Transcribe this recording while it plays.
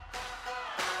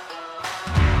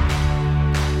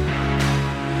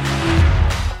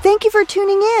Thank you for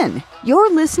tuning in.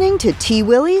 You're listening to T.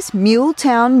 Willie's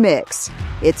Muletown Mix.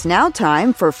 It's now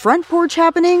time for Front Porch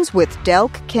Happenings with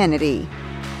Delk Kennedy.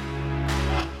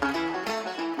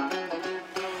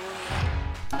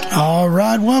 All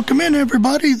right, welcome in,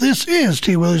 everybody. This is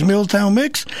T. Willie's Muletown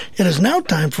Mix. It is now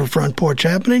time for Front Porch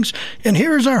Happenings, and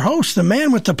here is our host, the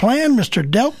man with the plan, Mr.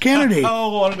 Delk Kennedy.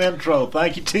 Oh, what an intro.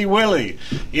 Thank you, T. Willie.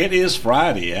 It is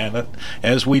Friday, and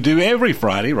as we do every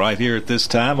Friday right here at this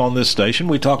time on this station,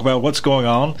 we talk about what's going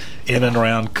on in and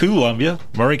around Columbia,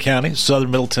 Maury County,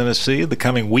 southern Middle Tennessee, the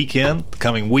coming weekend, the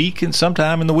coming week, and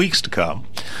sometime in the weeks to come.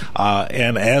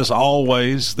 And as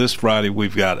always, this Friday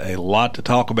we've got a lot to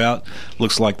talk about.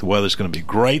 Looks like the weather's going to be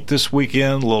great this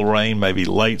weekend. A little rain maybe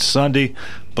late Sunday,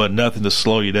 but nothing to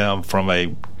slow you down from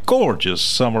a gorgeous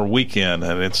summer weekend.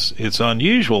 And it's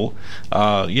unusual.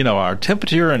 Our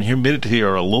temperature and humidity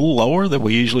are a little lower than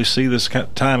we usually see this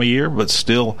time of year, but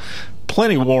still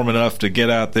plenty warm enough to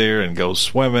get out there and go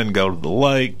swimming, go to the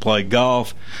lake, play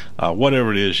golf,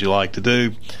 whatever it is you like to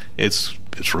do. It's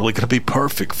really going to be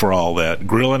perfect for all that.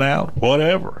 Grilling out,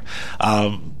 whatever.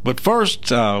 But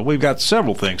first, we've got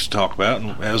several things to talk about.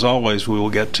 And as always, we will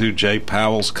get to Jay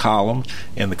Powell's column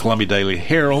in the Columbia Daily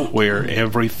Herald, where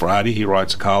every Friday he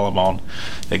writes a column on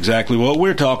exactly what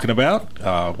we're talking about,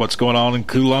 what's going on in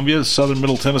Columbia, southern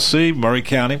Middle Tennessee, Maury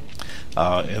County,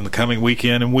 in the coming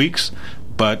weekend and weeks.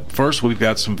 But first, we've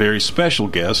got some very special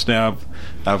guests. Now,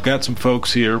 I've got some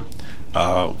folks here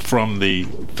from the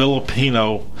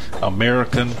Filipino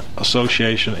American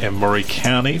Association in Maury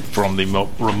County, from the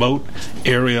Remote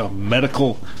Area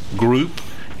Medical Group,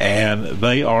 and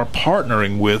they are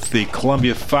partnering with the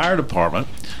Columbia Fire Department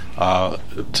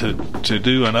to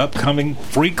do an upcoming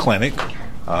free clinic.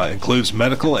 Includes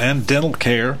medical and dental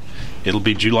care. It'll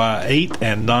be July 8th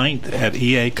and 9th at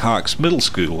E.A. Cox Middle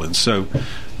School. And so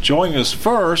joining us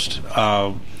first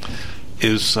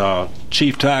is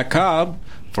Chief Ty Cobb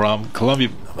from Columbia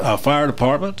Fire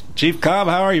Department. Chief Cobb,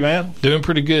 how are you, man? Doing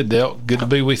pretty good, Del. Good to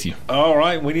be with you. All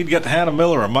right. We need to get Hannah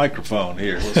Miller a microphone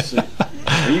here. Let's see.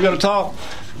 Are you going to talk?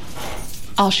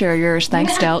 I'll share yours.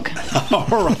 Thanks, Delk.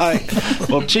 All right.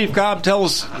 Well, Chief Cobb, tell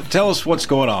us what's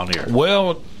going on here.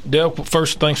 Well, Del,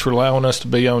 first, thanks for allowing us to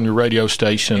be on your radio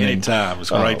station. Anytime. It's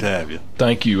great to have you.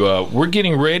 Thank you. We're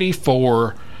getting ready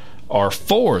for our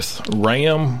fourth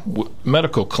RAM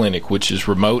medical clinic, which is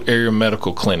Remote Area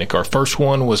Medical Clinic. Our first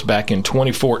one was back in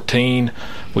 2014.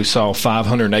 We saw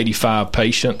 585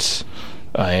 patients,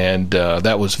 and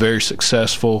that was very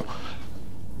successful.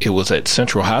 It was at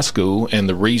Central High School, and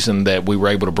the reason that we were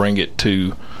able to bring it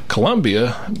to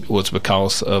Columbia was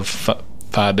because of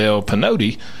Fidel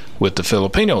Pinotti with the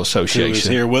Filipino Association. He was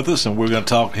here with us, and we're going to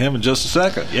talk to him in just a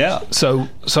second. Yeah. So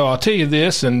I'll tell you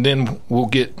this, and then we'll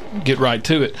get right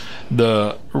to it.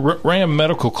 The RAM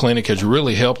Medical Clinic has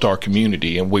really helped our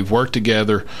community, and we've worked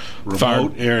together.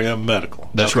 Remote Area Medical.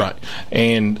 That's right.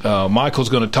 And Michael's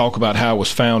going to talk about how it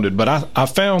was founded, but I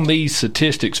found these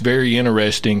statistics very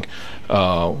interesting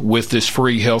with this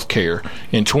free health care.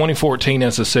 In 2014,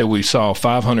 as I said, we saw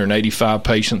 585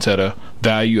 patients at a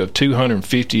value of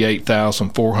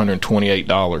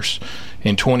 $258,428.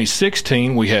 In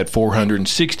 2016, we had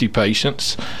 460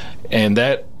 patients, and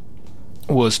that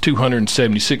was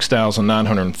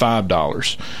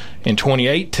 $276,905. In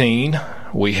 2018,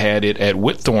 we had it at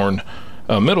Whitthorne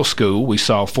Middle School. We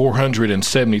saw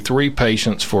 473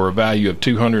 patients for a value of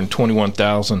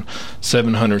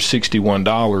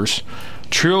 $221,761.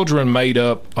 Children made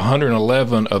up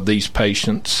 111 of these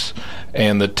patients,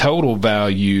 and the total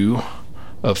value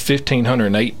of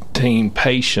 1,518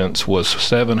 patients was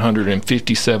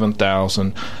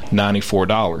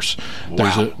 $757,094.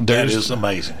 Wow, that is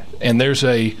amazing. And there's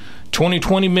a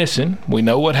 2020 missing. We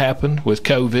know what happened with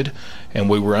COVID, and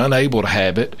we were unable to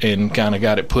have it and kind of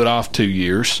got it put off 2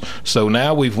 years. So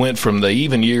now we've went from the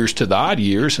even years to the odd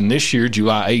years, and this year,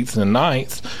 July 8th and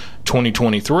 9th,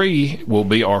 2023, will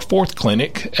be our fourth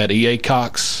clinic at E.A.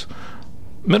 Cox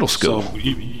Middle School. So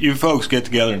you folks get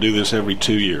together and do this every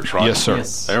 2 years, right? Yes, sir.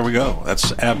 Yes. There we go.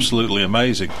 That's absolutely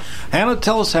amazing. Hannah,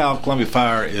 tell us how Columbia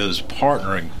Fire is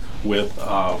partnering with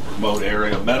Remote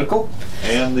Area Medical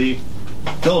and the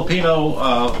Filipino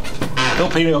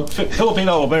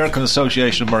American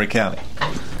Association of Maury County.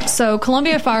 So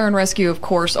Columbia Fire and Rescue, of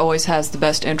course, always has the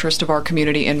best interest of our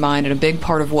community in mind, and a big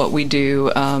part of what we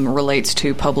do relates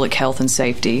to public health and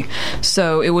safety.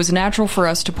 So it was natural for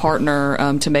us to partner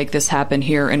to make this happen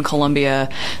here in Columbia.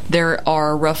 There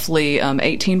are roughly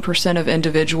 18% of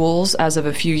individuals as of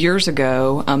a few years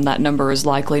ago. That number is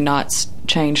likely not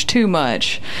changed too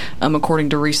much, according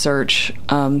to research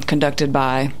conducted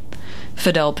by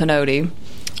Fidel Pinotti.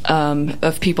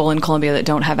 of people in Columbia that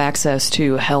don't have access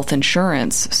to health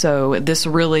insurance. So this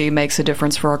really makes a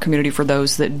difference for our community. For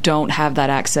those that don't have that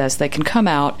access, they can come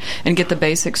out and get the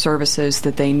basic services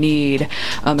that they need.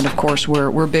 And of course,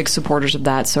 we're big supporters of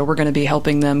that. So we're going to be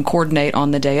helping them coordinate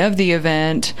on the day of the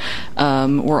event.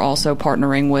 We're also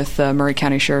partnering with Murray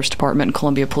County Sheriff's Department and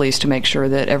Columbia Police to make sure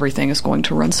that everything is going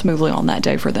to run smoothly on that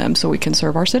day for them, so we can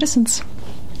serve our citizens.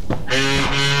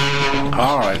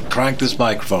 All right, crank this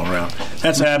microphone around.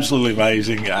 That's absolutely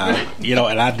amazing. And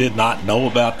I did not know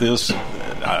about this.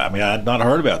 I had not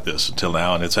heard about this until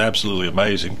now, and it's absolutely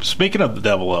amazing. Speaking of the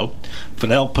Double O,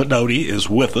 Fidel Pinotti is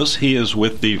with us. He is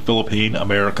with the Philippine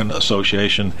American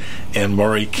Association in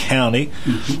Murray County.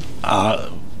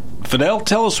 Mm-hmm. Fidel,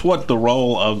 tell us what the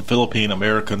role of the Philippine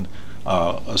American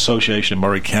Association in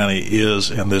Murray County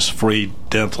is in this free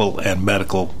dental and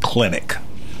medical clinic.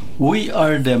 We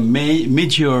are the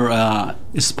major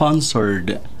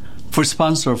sponsor for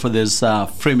this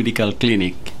free medical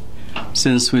clinic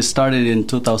since we started in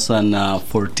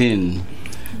 2014.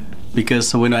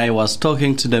 Because when I was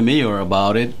talking to the mayor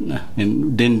about it,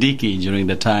 in Dendiki during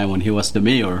the time when he was the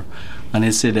mayor, and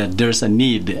he said that there's a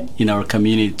need in our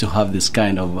community to have this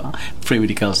kind of free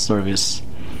medical service.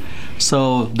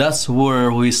 So that's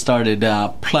where we started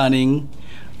planning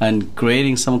and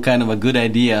creating some kind of a good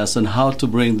ideas on how to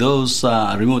bring those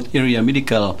remote area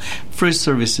medical free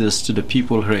services to the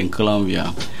people here in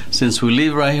Colombia. Since we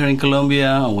live right here in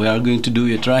Colombia, we are going to do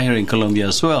it right here in Colombia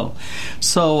as well.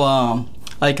 So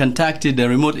I contacted the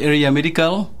remote area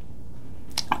medical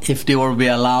if they will be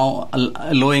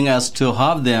allowing us to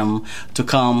have them to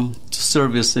come to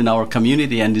service in our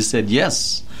community, and they said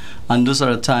yes. And those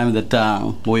are the time that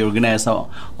we organize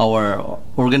our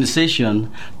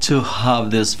organization to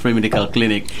have this free medical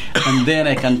clinic. And then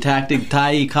I contacted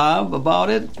Tai Cobb about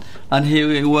it, and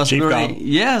he was Chief very Cobb.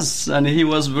 Yes, and he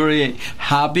was very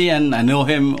happy. And I know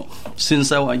him since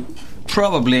I was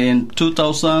probably in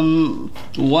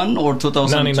 2001 or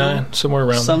 2002, 99, somewhere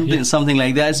around something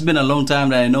like that. It's been a long time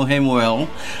that I know him well,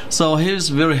 so he's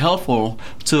very helpful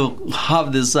to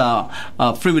have this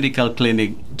free medical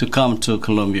clinic to come to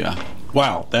Colombia.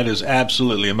 Wow, that is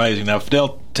absolutely amazing. Now,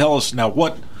 Fidel, tell us now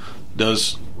what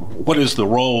is the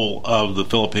role of the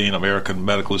Philippine American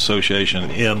Medical Association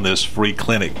in this free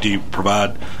clinic? Do you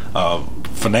provide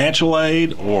financial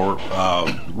aid or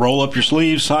roll up your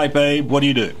sleeves type aid? What do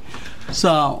you do?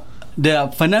 So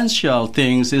the financial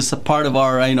things is a part of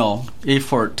our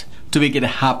effort to make it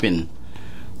happen.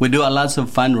 We do a lot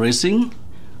of fundraising,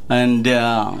 and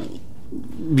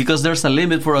because there's a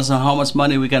limit for us on how much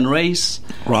money we can raise.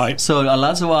 Right. So a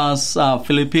lot of us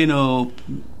Filipino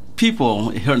people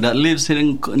here that lives here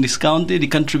in this county, they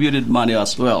contributed money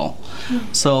as well.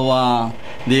 So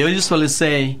they usually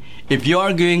say, if you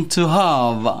are going to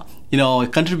have,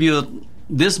 contribute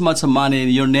this much money,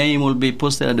 your name will be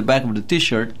posted at the back of the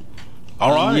T-shirt.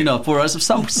 All right. For us,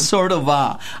 some sort of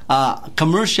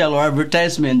commercial or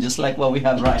advertisement, just like what we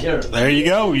have right here. There you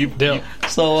go.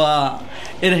 So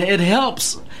it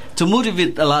helps to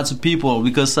motivate a lot of people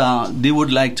because they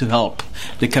would like to help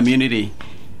the community.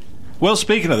 Well,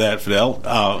 speaking of that, Fidel,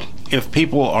 if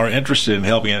people are interested in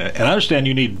helping, and I understand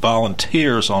you need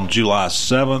volunteers on July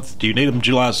 7th. Do you need them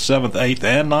July 7th, 8th,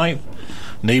 and 9th?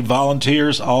 Need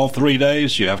volunteers all 3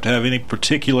 days? You have to have any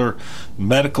particular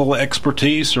medical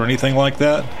expertise or anything like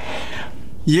that?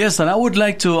 Yes, and I would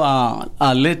like to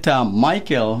let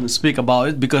Michael speak about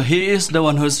it because he is the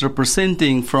one who is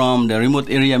representing from the remote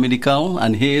area medical,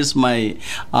 and he is my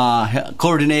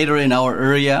coordinator in our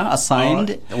area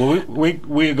assigned. Well,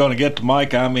 we're going to get to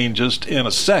Mike, just in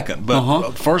a second.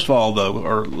 But first of all,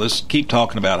 though, let's keep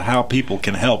talking about how people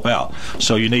can help out.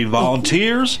 So you need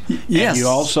volunteers, yes. And you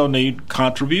also need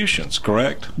contributions,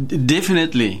 correct?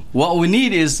 Definitely. What we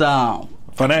need is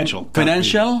financial.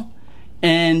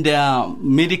 And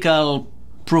medical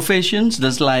professions,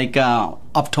 that's like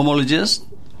ophthalmologists.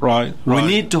 Right. We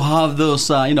need to have those,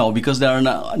 because there are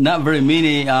not very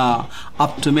many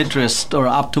optometrists or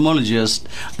ophthalmologists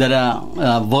that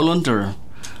are volunteer.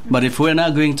 But if we're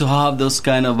not going to have those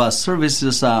kind of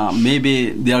services, maybe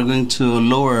they are going to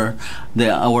lower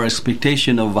our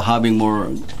expectation of having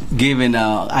more given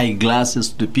eyeglasses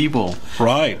to people.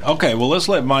 Right. Okay. Well, let's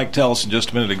let Mike tell us in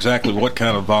just a minute exactly what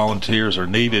kind of volunteers are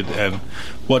needed and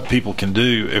what people can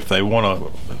do if they want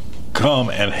to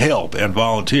come and help and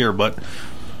volunteer. But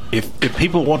if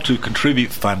people want to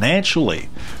contribute financially,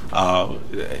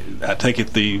 I take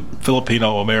it the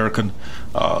Filipino American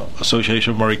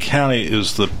Association of Murray County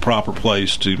is the proper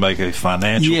place to make a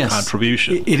financial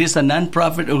contribution. It is a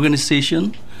non-profit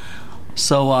organization,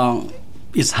 so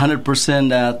it's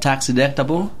 100% tax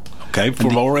deductible. Okay, for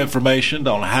more information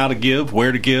on how to give,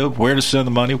 where to send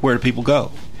the money, where do people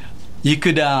go? You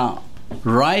could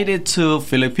write it to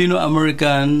Filipino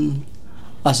American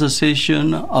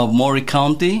Association of Maury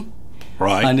County.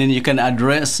 Right. And then you can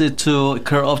address it to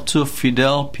care of to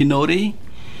Fidel Pinotti,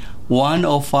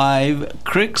 105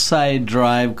 Creekside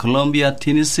Drive, Columbia,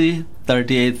 Tennessee,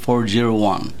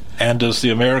 38401. And does the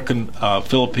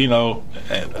Filipino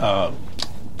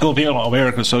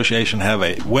American Association have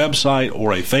a website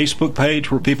or a Facebook page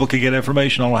where people can get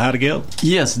information on how to give?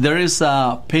 Yes, there is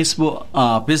a Facebook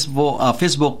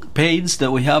page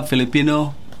that we have,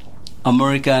 Filipino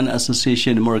American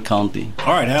Association in Maury County.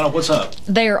 All right, Hannah, what's up?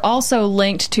 They are also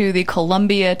linked to the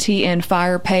Columbia TN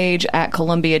Fire page at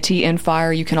Columbia TN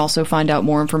Fire. You can also find out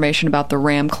more information about the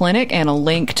RAM Clinic and a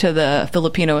link to the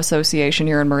Filipino Association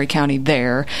here in Maury County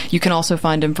there. You can also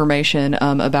find information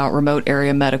about remote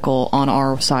area medical on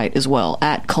our site as well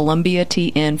at Columbia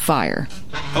TN Fire.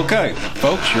 Okay,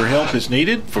 folks, your help is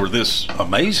needed for this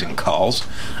amazing cause,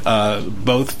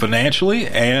 both financially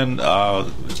and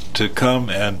to come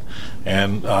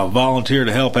and volunteer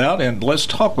to help out. And let's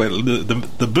talk about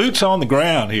the boots on the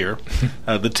ground here.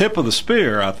 The tip of the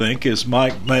spear, I think, is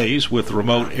Mike Mays with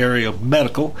Remote Area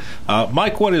Medical.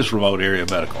 Mike, what is Remote Area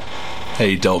Medical?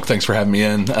 Hey, Delk, thanks for having me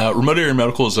in. Remote Area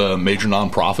Medical is a major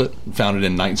nonprofit founded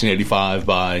in 1985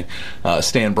 by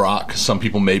Stan Brock. Some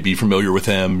people may be familiar with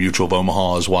him. Mutual of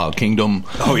Omaha's Wild Kingdom.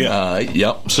 Oh, yeah.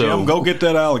 Yep. So Jim, go get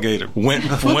that alligator. Went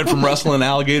from wrestling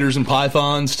alligators and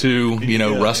pythons to,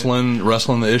 wrestling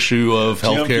the issue of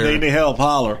healthcare. Jim, if you need any help,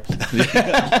 holler.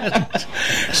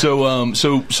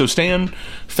 So Stan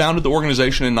founded the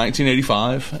organization in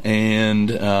 1985, and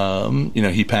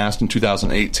he passed in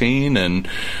 2018, and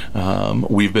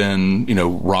we've been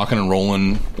rocking and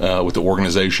rolling with the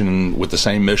organization with the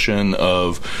same mission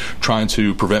of trying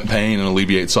to prevent pain and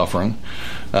alleviate suffering.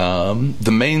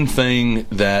 The main thing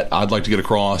that I'd like to get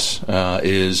across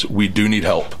is we do need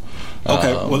help.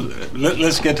 Okay, well,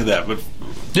 let's get to that. But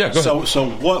yeah, go ahead. So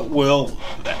what will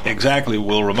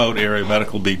Remote Area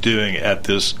Medical be doing at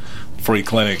this free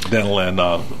clinic, dental and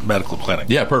medical clinic?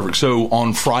 Yeah, perfect. So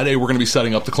on Friday, we're going to be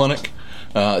setting up the clinic.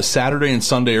 Saturday and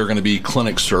Sunday are going to be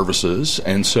clinic services.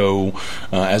 And so,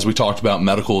 as we talked about,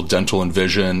 medical, dental, and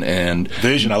vision.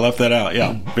 Vision, I left that out.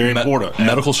 Yeah, very important.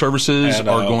 Medical services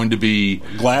are going to be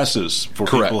glasses for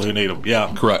people who need them.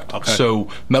 Yeah. Correct. Okay. So,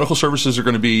 medical services are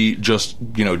going to be just,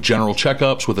 general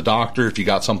checkups with a doctor. If you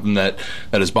got something that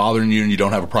is bothering you and you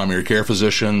don't have a primary care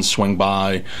physician, swing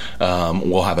by.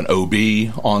 We'll have an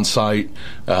OB on site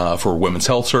for women's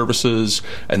health services.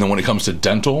 And then when it comes to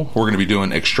dental, we're going to be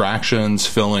doing extractions,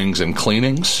 fillings, and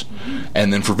cleanings.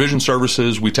 And then for vision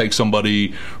services, we take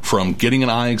somebody from getting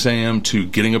an eye exam to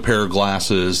getting a pair of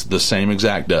glasses the same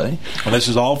exact day. And this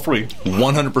is all free.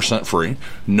 100% free.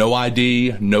 No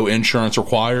ID, no insurance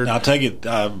required. Now, I take it,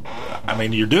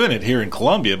 you're doing it here in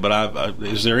Columbia, but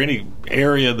is there any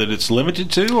area that it's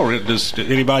limited to, or does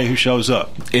anybody who shows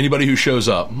up? Anybody who shows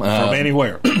up. From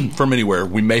anywhere? From anywhere.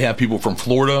 We may have people from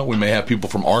Florida. We may have people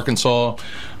from Arkansas.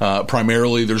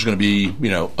 Primarily, there's going to be,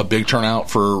 a big turnout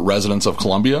for residents of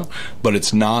Columbia, but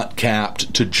it's not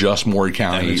capped to just Maury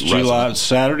County residents.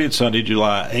 Saturday and Sunday,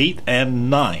 July 8th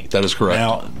and 9th. That is correct.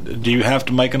 Now, do you have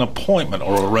to make an appointment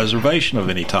or a reservation of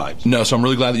any type? No, so I'm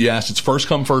really glad that you asked. It's first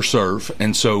come, first serve.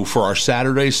 And so for our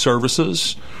Saturday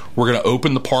services, we're going to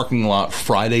open the parking lot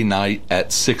Friday night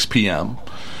at 6 p.m.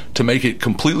 to make it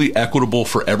completely equitable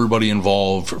for everybody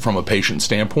involved from a patient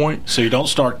standpoint. So you don't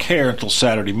start care until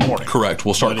Saturday morning. Correct.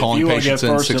 We'll start calling patients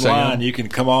in 6 a.m. You can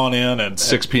come on in at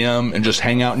 6 p.m. and just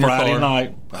hang out in your car. Friday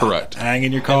night. Correct. Hang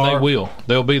in your car. And they will.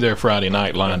 They'll be there Friday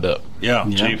night lined up. Yeah,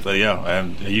 Chief. Yeah,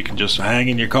 and you can just hang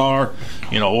in your car,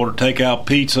 order takeout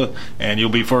pizza, and you'll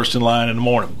be first in line in the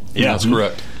morning. Yeah, that's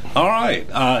correct. All right.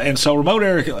 And so Remote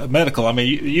Area Medical,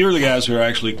 you're the guys who are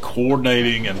actually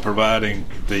coordinating and providing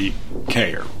the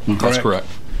care. Correct? That's correct.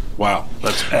 Wow.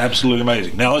 That's absolutely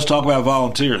amazing. Now let's talk about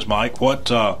volunteers, Mike. What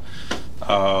do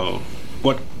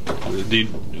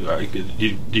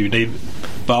you need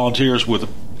volunteers with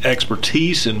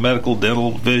expertise in medical,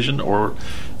 dental, vision, or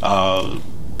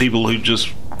people who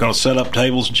just going to set up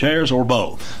tables and chairs, or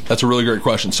both? That's a really great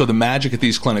question. So the magic at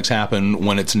these clinics happen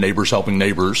when it's neighbors helping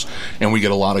neighbors, and we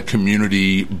get a lot of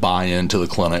community buy-in to the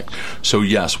clinic. So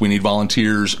yes, we need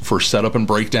volunteers for setup and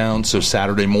breakdown. So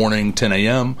Saturday morning, 10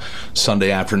 a.m.,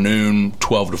 Sunday afternoon,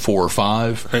 12 to 4 or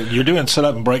 5. You're doing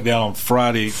setup and breakdown on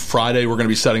Friday. Friday, we're going to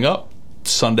be setting up.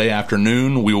 Sunday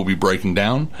afternoon, we will be breaking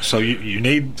down. So you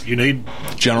need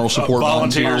general support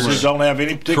volunteers who don't have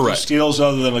any particular Correct. skills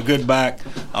other than a good back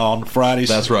on Fridays.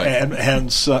 That's right.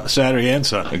 And Saturday and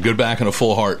Sunday. A good back and a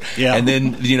full heart. Yeah. And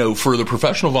then, for the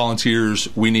professional volunteers,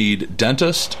 we need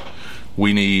dentists.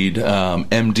 We need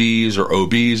MDs or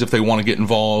OBs if they want to get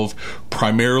involved.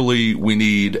 Primarily, we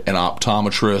need an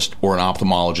optometrist or an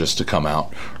ophthalmologist to come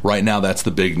out. Right now, that's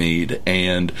the big need.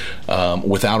 And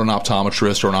without an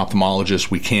optometrist or an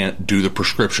ophthalmologist, we can't do the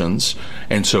prescriptions.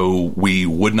 And so we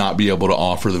would not be able to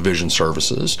offer the vision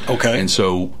services. Okay. And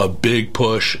so a big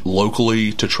push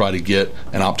locally to try to get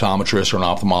an optometrist or an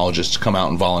ophthalmologist to come out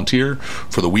and volunteer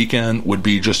for the weekend would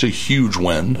be just a huge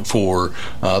win for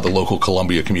the local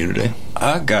Columbia community.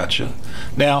 I gotcha.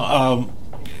 Now,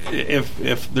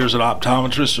 if there's an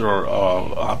optometrist or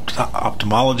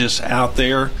ophthalmologist out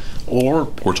there, or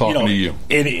we're talking to you,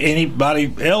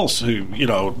 anybody else who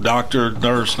doctor,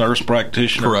 nurse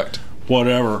practitioner, correct,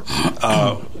 whatever,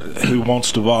 who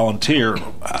wants to volunteer,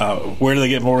 where do they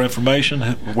get more information?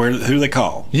 Who do they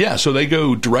call? Yeah, so they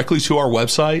go directly to our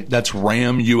website. That's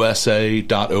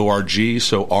ramusa.org.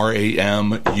 So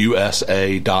ramusa.org.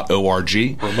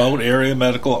 Remote Area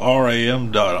Medical,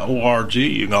 ram.org.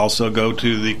 You can also go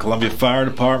to the Columbia Fire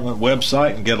Department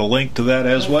website and get a link to that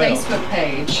as well. Facebook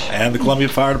page. And the Columbia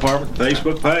Fire Department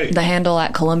Facebook page. The handle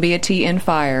at Columbia TN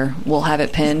Fire. We'll have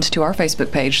it pinned to our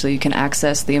Facebook page so you can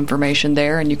access the information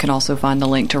there, and you can also find the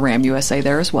link to Ram USA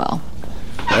there as well.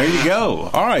 There you go.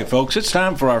 All right, folks, it's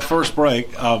time for our first break.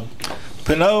 Fidel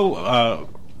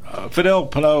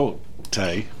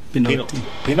Pinotti. There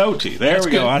That's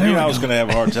we go. good. I knew I was going to have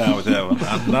a hard time with that one.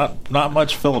 I'm not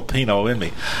much Filipino in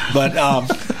me. But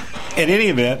in any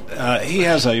event, he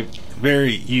has a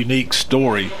very unique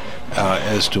story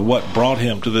as to what brought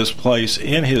him to this place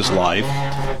in his life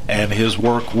and his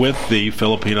work with the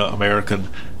Filipino American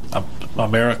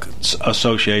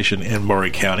Association in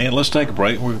Murray County. And let's take a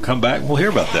break, and we'll come back and we'll hear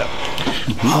about that.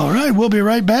 All right, we'll be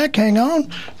right back. Hang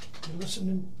on.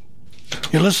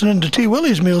 You're listening to T.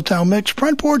 Willie's Mealtown Mix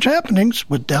Front Porch Happenings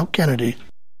with Del Kennedy.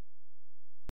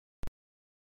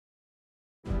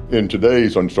 In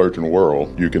today's uncertain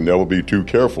world, you can never be too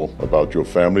careful about your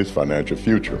family's financial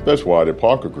future. That's why the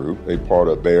Parker Group, a part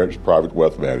of Baird's Private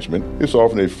Wealth Management, is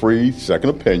offering a free second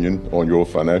opinion on your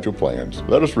financial plans.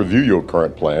 Let us review your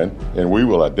current plan, and we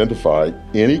will identify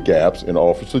any gaps and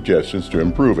offer suggestions to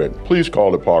improve it. Please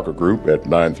call the Parker Group at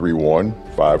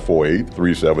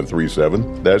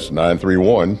 931-548-3737. That's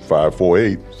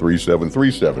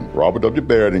 931-548-3737. Robert W.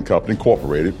 Baird & Company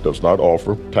Incorporated does not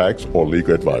offer tax or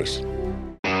legal advice.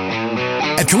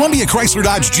 At Columbia Chrysler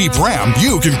Dodge Jeep Ram,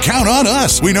 you can count on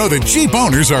us. We know that Jeep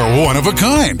owners are one of a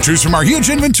kind. Choose from our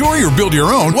huge inventory or build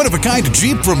your own one-of-a-kind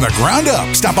Jeep from the ground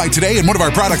up. Stop by today and one of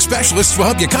our product specialists will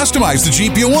help you customize the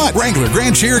Jeep you want. Wrangler,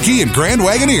 Grand Cherokee, and Grand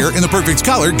Wagoneer in the perfect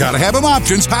color. Gotta have them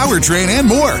options, powertrain, and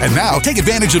more. And now, take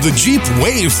advantage of the Jeep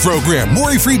Wave program.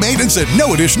 Worry-free maintenance at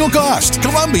no additional cost.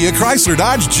 Columbia Chrysler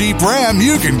Dodge Jeep Ram,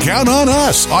 you can count on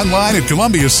us. Online at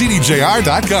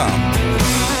ColumbiaCDJR.com.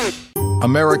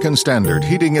 American Standard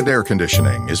Heating and Air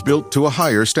Conditioning is built to a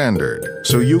higher standard,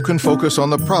 so you can focus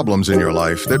on the problems in your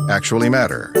life that actually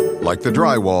matter, like the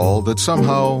drywall that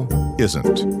somehow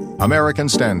isn't. American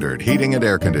Standard Heating and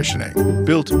Air Conditioning,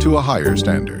 built to a higher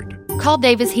standard. Call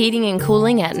Davis Heating and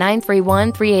Cooling at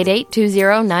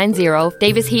 931-388-2090.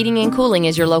 Davis Heating and Cooling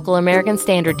is your local American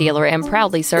Standard dealer and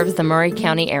proudly serves the Murray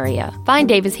County area. Find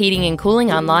Davis Heating and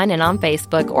Cooling online and on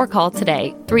Facebook or call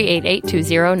today,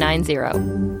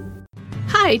 388-2090.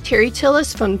 Hi, Terry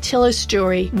Tillis from Tillis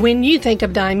Jewelry. When you think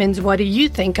of diamonds, what do you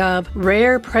think of?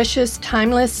 Rare, precious,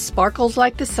 timeless, sparkles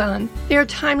like the sun. They are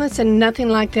timeless and nothing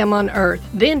like them on earth.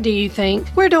 Then do you think,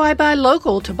 where do I buy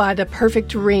local to buy the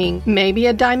perfect ring? Maybe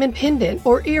a diamond pendant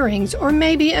or earrings or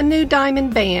maybe a new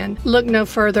diamond band. Look no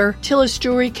further. Tillis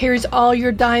Jewelry carries all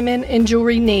your diamond and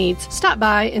jewelry needs. Stop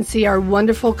by and see our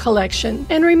wonderful collection.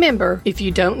 And remember, if you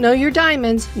don't know your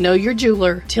diamonds, know your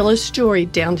jeweler. Tillis Jewelry,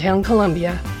 downtown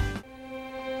Columbia.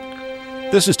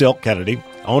 This is Del Kennedy,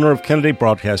 owner of Kennedy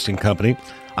Broadcasting Company,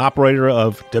 operator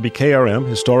of WKRM,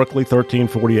 historically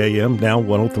 1340 AM, now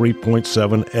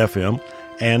 103.7 FM,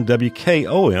 and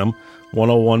WKOM,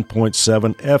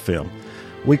 101.7 FM.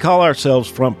 We call ourselves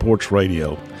Front Porch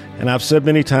Radio, and I've said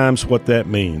many times what that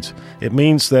means. It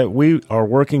means that we are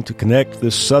working to connect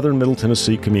this southern Middle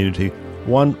Tennessee community,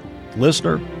 one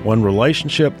listener, one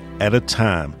relationship at a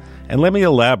time. And let me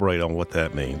elaborate on what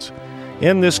that means.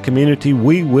 In this community,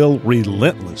 we will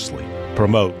relentlessly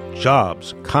promote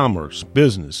jobs, commerce,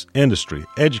 business, industry,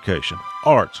 education,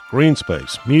 arts, green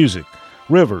space, music,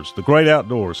 rivers, the great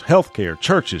outdoors, healthcare,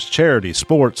 churches, charities,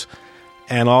 sports,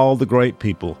 and all the great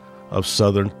people of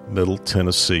southern Middle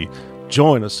Tennessee.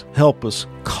 Join us, help us,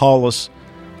 call us.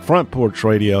 Front Porch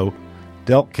Radio,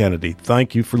 Delk Kennedy,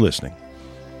 thank you for listening.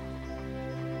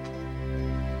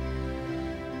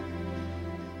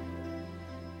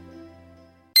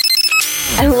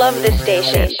 I love this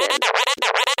station.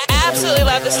 Absolutely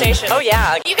love the station. Oh,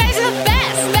 yeah. You guys are the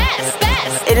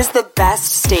best. It is the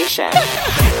best station.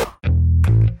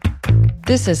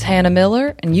 This is Hannah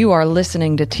Miller, and you are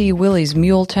listening to T. Willie's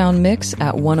Muletown Mix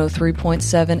at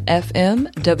 103.7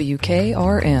 FM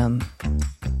WKRM.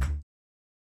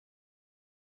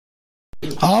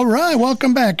 All right,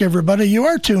 welcome back, everybody. You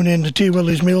are tuned in to T.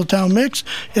 Willie's Muletown Mix.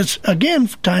 It's, again,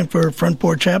 time for Front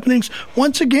Porch Happenings.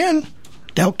 Once again,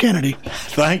 Delk Kennedy.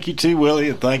 Thank you, T. Willie,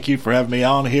 and thank you for having me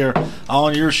on here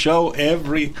on your show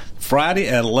every Friday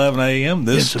at 11 a.m.,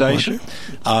 this station.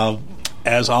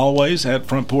 As always, at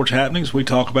Front Porch Happenings, we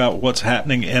talk about what's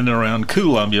happening in and around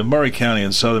Columbia, Murray County,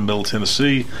 and southern Middle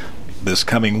Tennessee this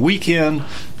coming weekend,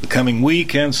 the coming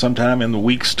week, and sometime in the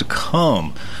weeks to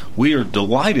come. We are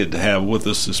delighted to have with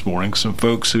us this morning some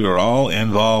folks who are all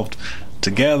involved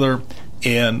together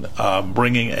in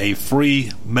bringing a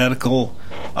free medical,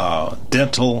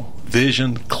 dental,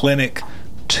 vision clinic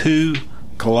to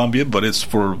Columbia, but it's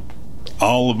for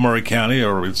all of Murray County,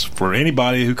 or it's for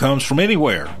anybody who comes from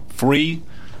anywhere. Free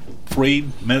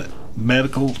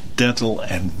medical, dental,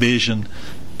 and vision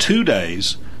 2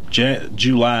 days,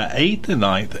 July 8th and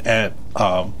 9th at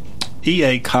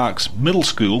E.A. Cox Middle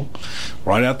School,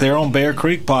 right out there on Bear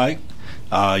Creek Pike.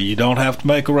 You don't have to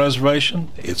make a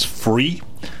reservation. It's free.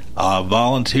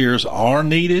 Volunteers are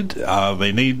needed.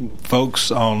 They need folks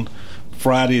on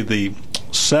Friday the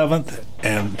 7th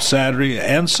and Saturday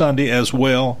and Sunday as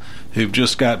well, who've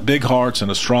just got big hearts and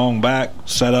a strong back,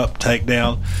 set up, take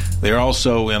down. They're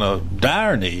also in a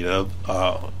dire need of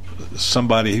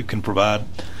somebody who can provide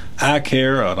eye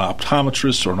care, an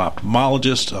optometrist or an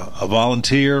ophthalmologist, a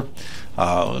volunteer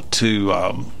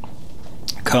to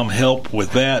come help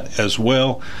with that as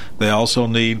well. They also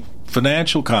need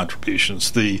financial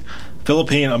contributions. The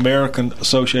Philippine American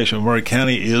Association of Murray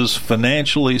County is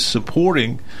financially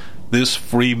supporting this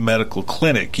free medical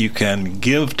clinic. You can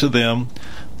give to them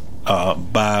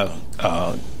by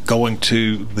going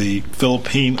to the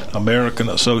Philippine American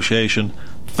Association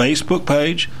Facebook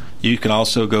page. You can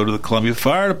also go to the Columbia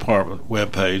Fire Department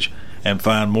webpage and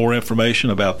find more information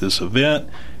about this event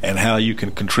and how you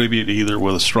can contribute either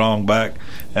with a strong back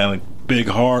and a big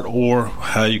heart, or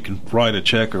how you can write a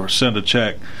check or send a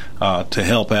check to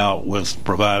help out with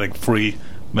providing free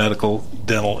medical,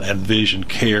 dental, and vision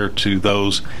care to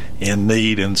those in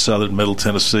need in southern Middle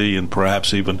Tennessee and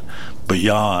perhaps even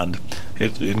beyond.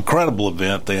 It's an incredible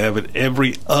event. They have it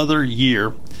every other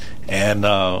year, and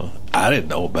I didn't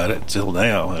know about it until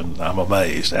now, and I'm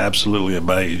amazed, absolutely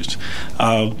amazed.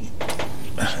 Now,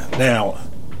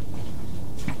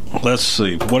 let's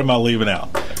see, what am I leaving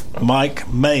out?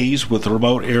 Mike Mays with the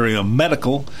Remote Area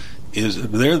Medical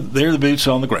they're the boots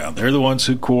on the ground. They're the ones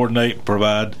who coordinate and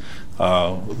provide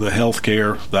the health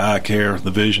care, the eye care,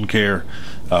 the vision care,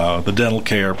 the dental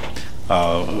care,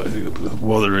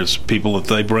 whether it's people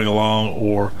that they bring along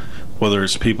or whether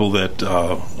it's people that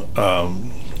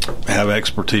have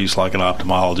expertise like an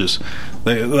ophthalmologist.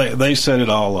 They set it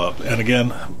all up. And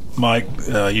again, Mike,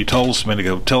 you told us a minute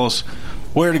ago, tell us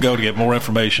where to go to get more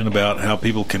information about how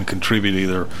people can contribute,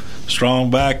 either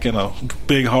strong back and a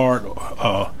big heart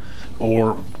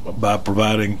or by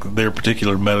providing their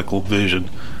particular medical vision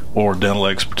or dental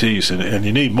expertise. And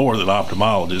you need more than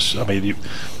ophthalmologists. I mean,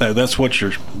 that's what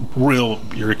your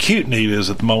acute need is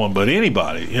at the moment. But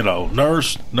anybody,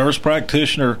 nurse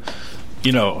practitioner,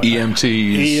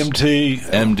 EMT,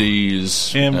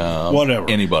 MDs, whatever,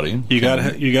 anybody. You got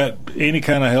any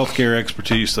kind of healthcare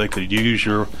expertise, they could use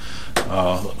your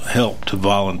help to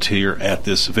volunteer at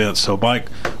this event. So, Mike,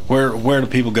 where do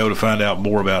people go to find out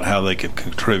more about how they can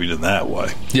contribute in that way?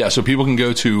 Yeah, so people can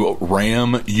go to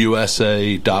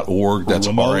ramusa.org. That's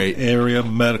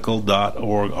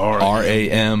remoteareamedical.org. ramusa.org.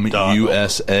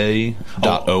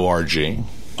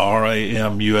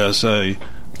 ramusa.org.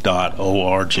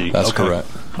 That's correct.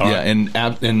 Yeah,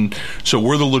 and so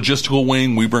we're the logistical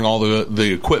wing. We bring all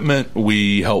the equipment.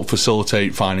 We help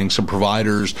facilitate finding some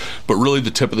providers. But really the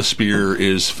tip of the spear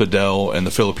is Fidel and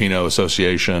the Filipino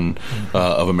Association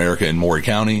of America in Maury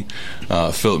County.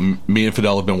 Me and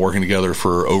Fidel have been working together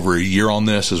for over a year on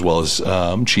this, as well as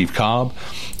Chief Cobb.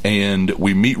 And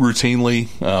we meet routinely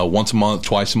once a month,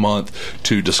 twice a month,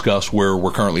 to discuss where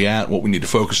we're currently at, what we need to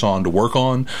focus on to work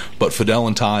on. But Fidel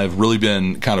and Ty have really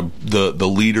been kind of the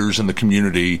leaders in the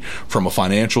community from a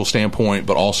financial standpoint,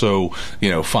 but also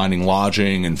finding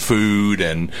lodging and food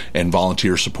and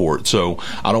volunteer support. So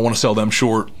I don't want to sell them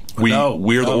short.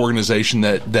 We're the organization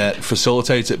that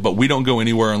facilitates it, but we don't go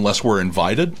anywhere unless we're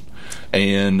invited.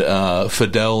 And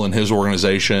Fidel and his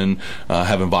organization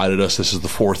have invited us. This is the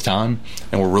 4th time,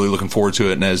 and we're really looking forward to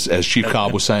it. And as Chief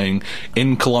Cobb was saying,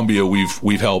 in Columbia,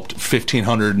 we've helped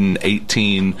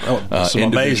 1,518 some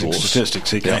amazing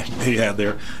statistics he had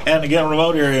there. And again,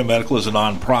 Remote Area Medical is a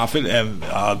nonprofit,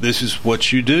 and this is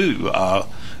what you do.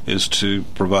 Is to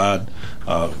provide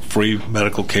free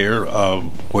medical care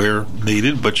where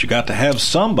needed, but you got to have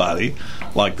somebody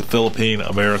like the Philippine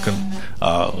American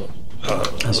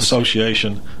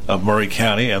Association of Murray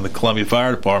County and the Columbia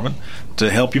Fire Department to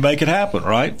help you make it happen,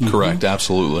 right? Correct,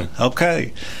 absolutely.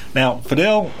 Okay. Now,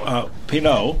 Fidel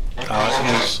Pinot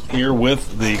is here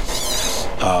with the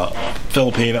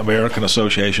Philippine American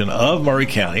Association of Murray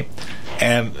County,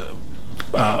 and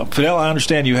Fidel, I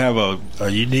understand you have a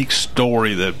unique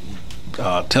story that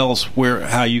tell us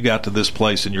how you got to this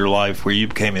place in your life where you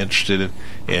became interested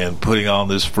in putting on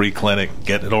this free clinic,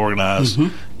 getting it organized,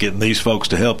 getting these folks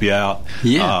to help you out.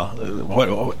 Yeah.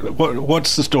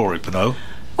 What's the story, Pinot?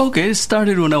 Okay, it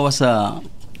started when I was a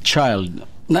child.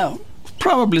 Now,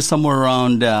 probably somewhere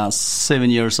around 7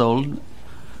 years old,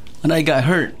 and I got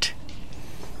hurt.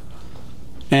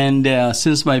 And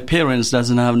since my parents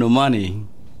doesn't have no money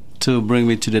to bring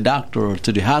me to the doctor or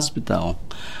to the hospital,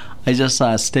 I just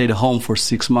stayed home for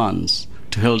 6 months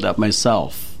to heal up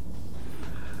myself.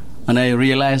 And I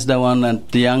realized that one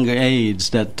at the younger age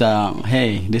that,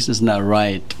 hey, this is not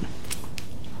right.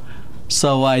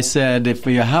 So I said, if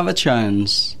you have a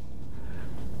chance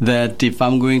that if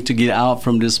I'm going to get out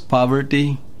from this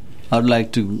poverty, I'd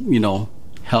like to,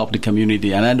 help the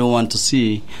community. And I don't want to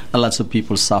see a lot of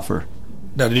people suffer.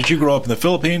 Now, did you grow up in the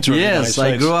Philippines or in the United States?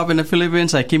 Yes, I grew up in the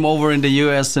Philippines. I came over in the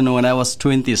U.S. when I was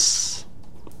 20s.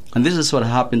 And this is what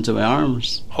happened to my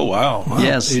arms. Oh, wow.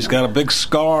 Yes. He's got a big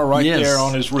scar right there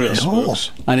on his wrist.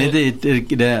 And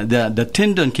the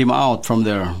tendon came out from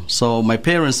there. So my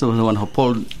parents were the one who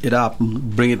pulled it up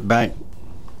and bring it back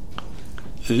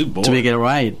to make it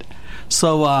right.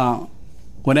 So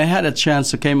when I had a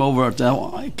chance to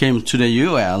I came to the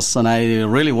U.S. and I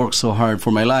really worked so hard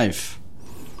for my life.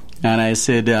 And I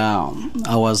said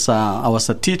I was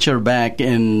a teacher back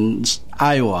in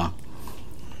Iowa.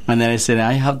 And then I said,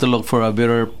 I have to look for a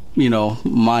better,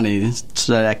 money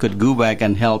so that I could go back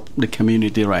and help the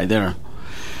community right there.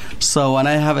 So when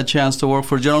I have a chance to work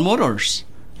for General Motors,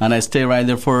 and I stay right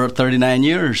there for 39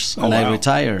 years, and I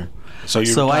retire. So you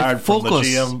retired from the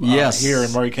GM here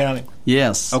in Murray County?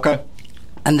 Yes. Okay.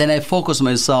 And then I focus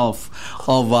myself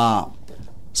of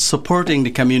supporting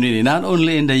the community, not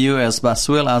only in the U.S., but as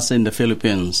well as in the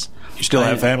Philippines. You still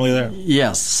have family there?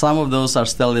 Yes. Some of those are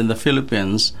still in the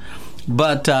Philippines.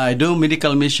 But I do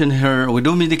medical mission here. We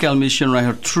do medical mission right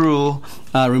here through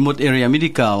remote area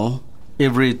medical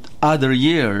every other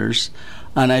years.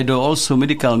 And I do also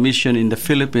medical mission in the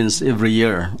Philippines every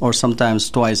year or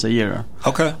sometimes twice a year.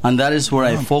 Okay. And that is where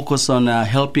I focus on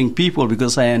helping people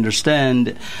because I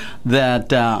understand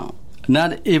that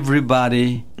not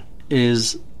everybody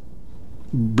is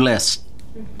blessed.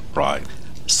 Right.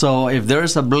 So if there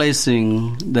is a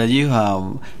blessing that you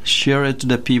have, share it to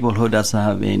the people who doesn't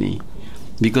have any.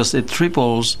 Because it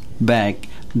triples back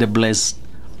the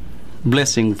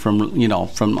blessing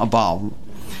from above.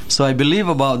 So I believe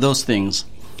about those things.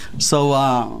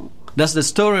 So that's the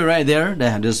story right there.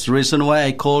 That's the reason why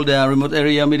I called Remote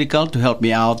Area Medical to help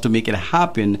me out to make it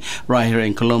happen right here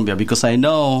in Columbia. Because I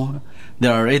know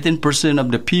there are 18%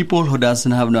 of the people who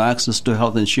doesn't have no access to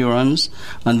health insurance,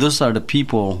 and those are the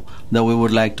people that we would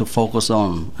like to focus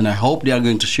on. And I hope they are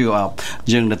going to show up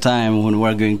during the time when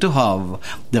we're going to have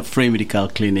the free medical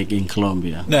clinic in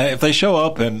Columbia. Now, if they show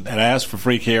up and ask for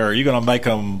free care, are you going to make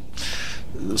them,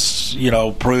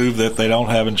 prove that they don't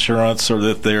have insurance or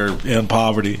that they're in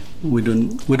poverty? We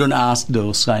don't ask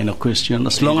those kind of questions.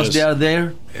 As long as they are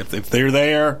there, if they're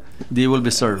there, they will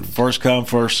be served. First come,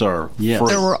 first serve. Yes.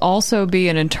 There will also be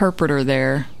an interpreter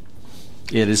there.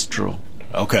 It is true.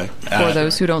 Okay. For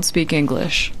those who don't speak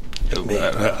English.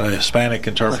 A Hispanic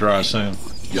interpreter, I assume.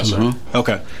 Yes, sir.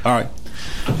 Okay. All right.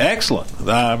 Excellent.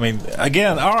 I mean,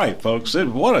 again, all right, folks.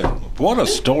 What a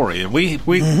story, and we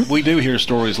do hear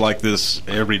stories like this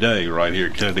every day right here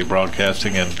at Kennedy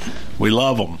Broadcasting, and we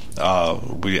love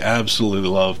them. We absolutely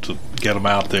love to get them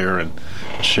out there and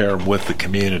share them with the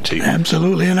community.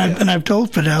 Absolutely, and I've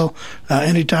told Fidel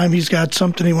anytime he's got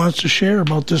something he wants to share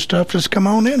about this stuff, just come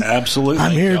on in. Absolutely,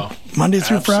 I'm here Monday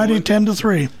through Friday, 10 to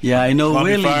 3. Yeah, I know.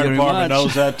 Columbia Willie Fire very Department much.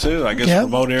 knows that too. I guess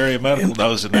Remote Area Medical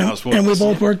knows it now as well. And we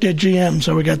both worked at GM,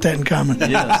 so we got that in common.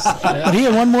 Yes. But he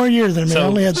had one more year than me. I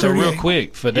only had 38. So real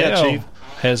quick, Fidel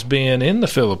has been in the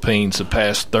Philippines the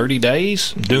past 30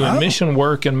 days doing mission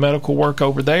work and medical work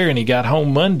over there, and he got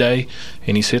home Monday,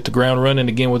 and he's hit the ground running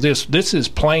again with this. This is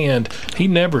planned. He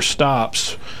never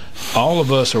stops. All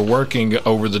of us are working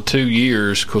over the 2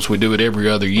 years, because we do it every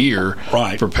other year,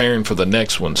 preparing for the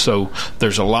next one. So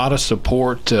there's a lot of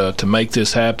support to make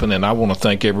this happen, and I want to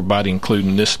thank everybody,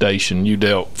 including this station,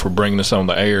 UDELP, for bringing us on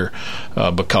the air,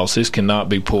 because this cannot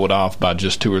be pulled off by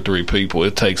just 2 or 3 people.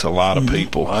 It takes a lot of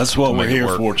people. Well, that's what we're here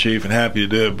for, Chief, and happy to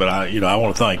do it. But I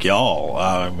want to thank y'all.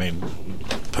 I mean,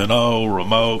 Pinot,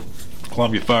 Remote,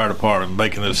 Columbia Fire Department,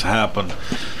 making this happen.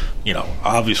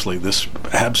 Obviously this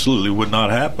absolutely would not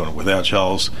happen without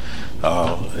y'all's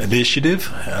initiative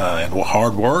and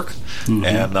hard work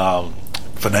and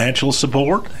financial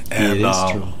support. And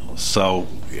so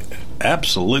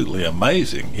absolutely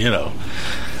amazing, All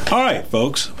right,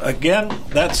 folks. Again,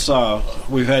 that's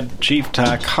we've had Chief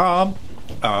Ty Cobb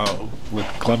with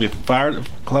Columbia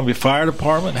Fire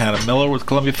Department, Hannah Miller with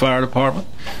Columbia Fire Department,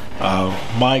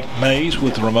 Mike Mays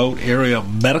with Remote Area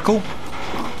Medical,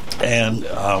 and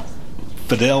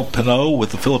Fidel Pinot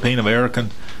with the Philippine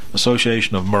American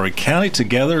Association of Murray County.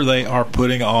 Together, they are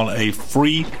putting on a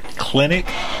free clinic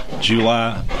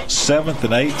July 7th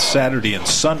and 8th, Saturday and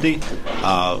Sunday.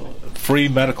 Free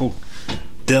medical,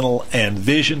 dental, and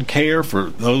vision care for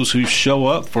those who show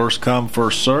up. First come,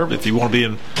 first serve. If you want to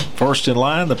be first in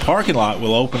line, the parking lot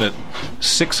will open at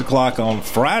 6 o'clock on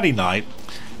Friday night.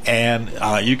 And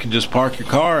you can just park your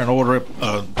car and order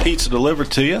a pizza delivered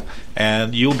to you,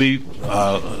 and you'll be, get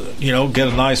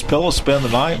a nice pillow, spend the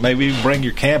night, maybe even bring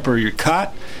your camper or your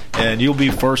cot, and you'll be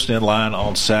first in line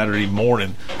on Saturday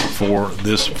morning for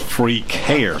this free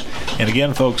care. And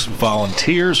again, folks,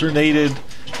 volunteers are needed,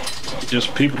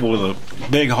 just people with a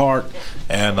big heart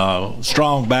and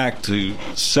strong back to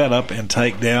set up and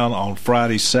take down on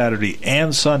Friday, Saturday,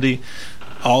 and Sunday.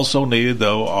 Also needed,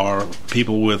 though, are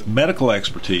people with medical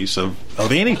expertise of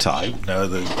any type.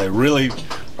 They really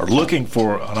are looking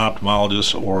for an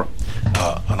ophthalmologist or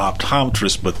an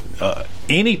optometrist, but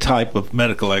any type of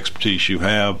medical expertise you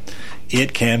have,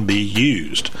 it can be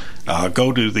used.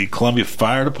 Go to the Columbia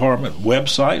Fire Department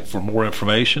website for more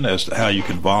information as to how you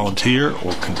can volunteer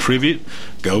or contribute.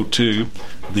 Go to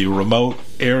the Remote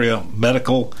Area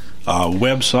Medical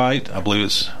website. I believe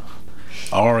it's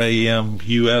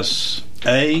RAMUSA.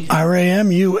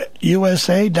 RAMUSA.org.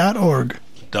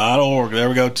 There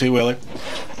we go, T. Willie.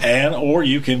 Or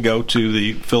you can go to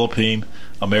the Philippine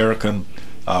American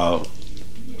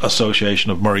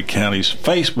Association of Murray County's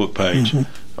Facebook page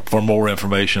for more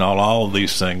information on all of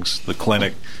these things. The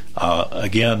clinic,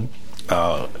 and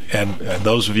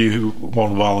those of you who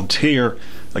want to volunteer,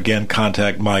 again,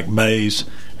 contact Mike Mays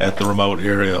at the Remote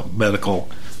Area Medical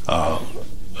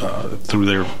through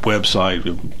their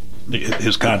website.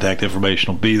 His contact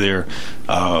information will be there.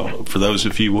 For those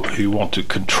of you who want to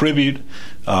contribute,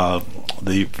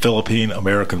 the Philippine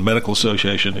American Medical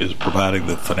Association is providing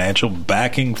the financial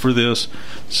backing for this,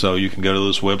 so you can go to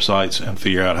those websites and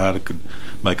figure out how to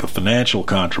make a financial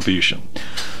contribution.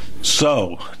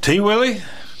 So, T. Willie,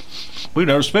 we've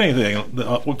never spent anything.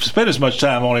 We've spent as much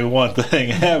time on one thing,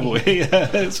 have we?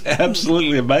 It's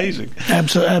absolutely amazing.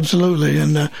 Absolutely,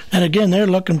 and again, they're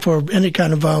looking for any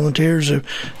kind of volunteers. If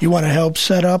you want to help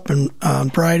set up on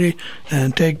Friday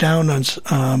and take down on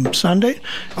Sunday,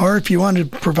 or if you want to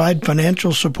provide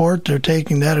financial support, they're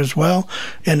taking that as well.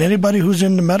 And anybody who's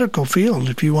in the medical field,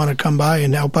 if you want to come by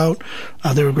and help out,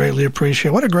 they would greatly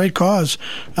appreciate. What a great cause!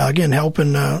 Again,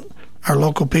 helping our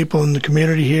local people in the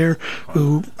community here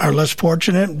who are less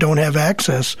fortunate, don't have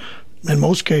access, in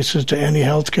most cases, to any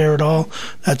health care at all.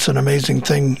 That's an amazing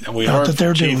thing and we heard that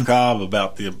they're from doing. Chief Cobb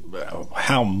about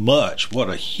what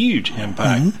a huge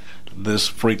impact this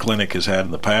free clinic has had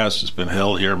in the past. It's been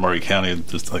held here in Murray County.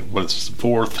 It's the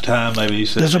 4th time, maybe he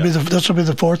said. This will be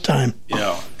the 4th time.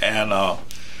 Yeah, and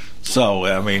so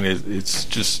I mean, it's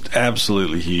just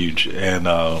absolutely huge, and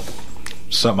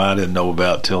something I didn't know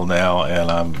about till now,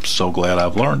 and I'm so glad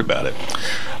I've learned about it.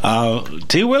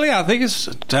 T. Willie, I think it's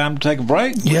time to take a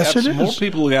break. Yes, it is. More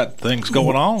people who got things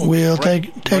going on. We'll take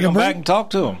a break. Back and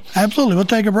talk to them. Absolutely. We'll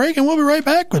take a break, and we'll be right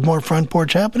back with more Front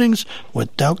Porch Happenings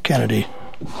with Delk Kennedy.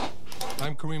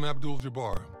 I'm Kareem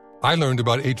Abdul-Jabbar. I learned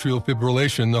about atrial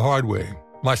fibrillation the hard way.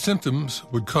 My symptoms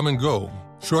would come and go.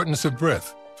 Shortness of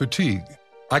breath, fatigue.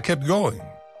 I kept going.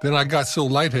 Then I got so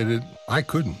lightheaded, I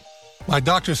couldn't. My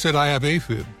doctor said I have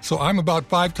AFib, so I'm about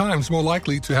 5 times more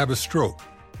likely to have a stroke.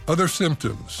 Other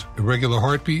symptoms, irregular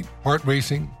heartbeat, heart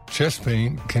racing, chest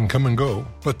pain can come and go,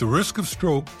 but the risk of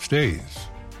stroke stays.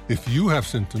 If you have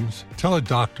symptoms, tell a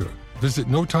doctor. Visit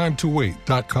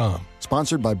NoTimeToWait.com.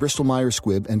 Sponsored by Bristol Myers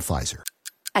Squibb and Pfizer.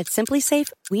 At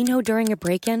SimpliSafe, we know during a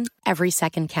break-in, every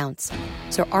second counts.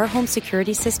 So our home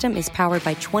security system is powered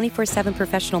by 24/7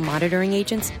 professional monitoring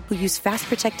agents who use Fast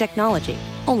Protect technology,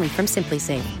 only from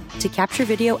SimpliSafe, to capture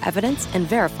video evidence and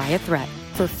verify a threat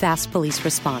for fast police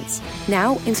response.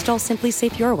 Now, install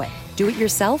SimpliSafe your way. Do it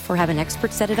yourself or have an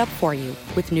expert set it up for you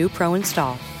with new Pro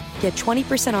Install. Get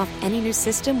 20% off any new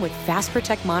system with Fast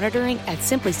Protect monitoring at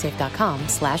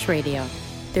simplisafe.com/radio.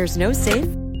 There's no safe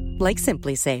like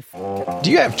SimpliSafe.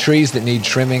 Do you have trees that need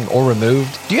trimming or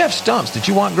removed? Do you have stumps that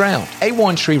you want ground?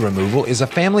 A1 Tree Removal is a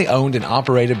family-owned and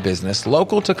operated business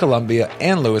local to Columbia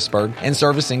and Lewisburg and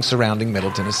servicing surrounding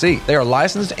Middle Tennessee. They are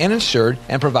licensed and insured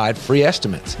and provide free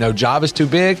estimates. No job is too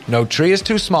big, no tree is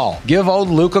too small. Give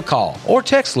old Luke a call or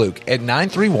text Luke at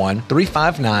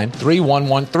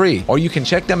 931-359-3113, or you can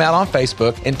check them out on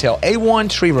Facebook and tell A1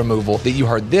 Tree Removal that you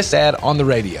heard this ad on the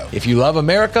radio. If you love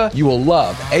America, you will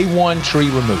love A1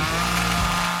 Tree Removal.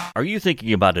 Are you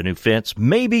thinking about a new fence?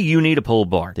 Maybe you need a pole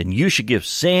barn. Then you should give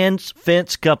Sands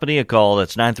Fence Company a call.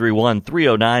 That's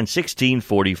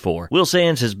 931-309-1644. Will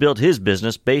Sands has built his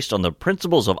business based on the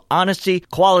principles of honesty,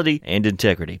 quality, and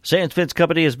integrity. Sands Fence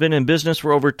Company has been in business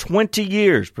for over 20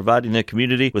 years, providing the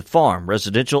community with farm,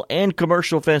 residential, and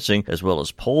commercial fencing, as well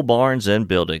as pole barns and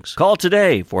buildings. Call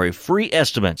today for a free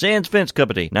estimate. Sands Fence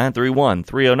Company,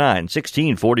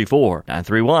 931-309-1644.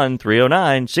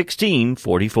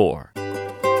 931-309-1644.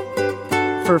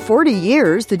 For 40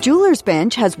 years, the Jeweler's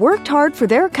Bench has worked hard for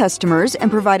their customers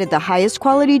and provided the highest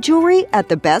quality jewelry at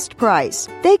the best price.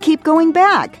 They keep going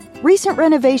back. Recent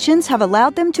renovations have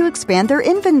allowed them to expand their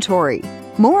inventory.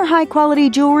 More high-quality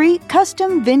jewelry,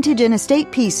 custom vintage and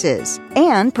estate pieces,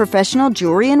 and professional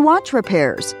jewelry and watch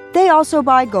repairs. They also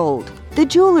buy gold. The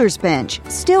Jeweler's Bench.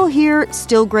 Still here,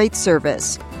 still great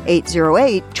service.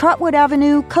 808 Trotwood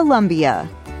Avenue, Columbia.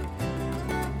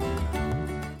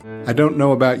 I don't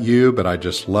know about you, but I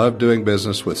just love doing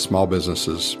business with small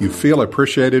businesses. You feel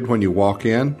appreciated when you walk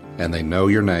in, and they know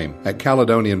your name. At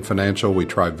Caledonian Financial, we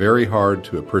try very hard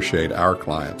to appreciate our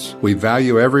clients. We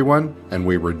value everyone, and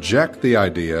we reject the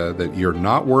idea that you're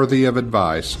not worthy of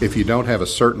advice if you don't have a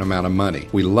certain amount of money.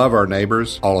 We love our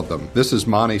neighbors, all of them. This is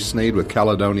Monty Sneed with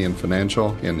Caledonian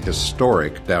Financial in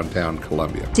historic downtown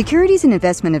Columbia. Securities and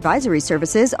investment advisory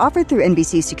services offered through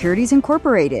NBC Securities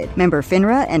Incorporated. Member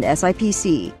FINRA and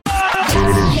SIPC.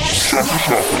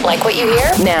 Like what you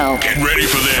hear? Now. Get ready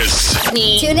for this.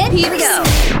 Tune in. Here we go.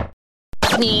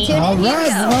 All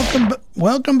right,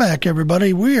 welcome back,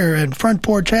 everybody. We are in Front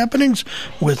Porch Happenings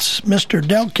with Mr.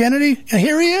 Delk Kennedy, and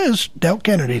here he is, Delk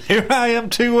Kennedy. Here I am,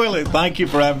 too, Willie. Thank you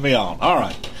for having me on. All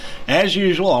right, as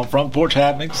usual on Front Porch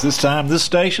Happenings, this time, this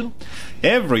station,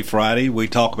 every Friday we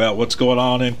talk about what's going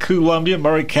on in Columbia,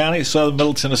 Maury County, southern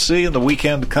Middle Tennessee, in the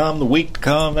weekend to come, the week to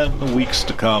come, and the weeks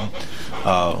to come.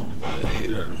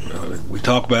 We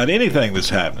talk about anything that's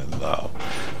happening,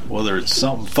 whether it's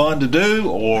something fun to do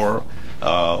or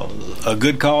a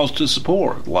good cause to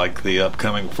support, like the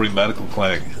upcoming free medical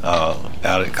clinic out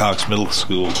at Cox Middle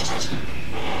School,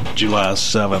 July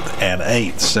 7th and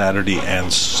 8th, Saturday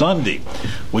and Sunday.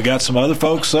 We got some other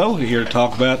folks, though, here to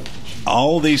talk about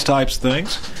all these types of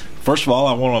things. First of all,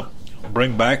 I want to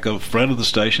bring back a friend of the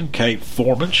station, Kate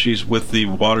Foreman. She's with the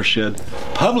Watershed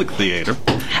Public Theater.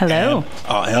 Hello.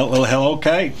 And, hello,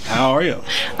 Kate. How are you?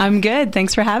 I'm good.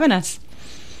 Thanks for having us.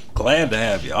 Glad to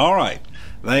have you. All right.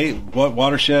 What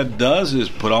Watershed does is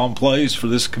put on plays for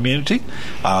this community.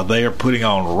 They are putting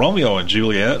on Romeo and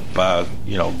Juliet by,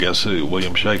 guess who?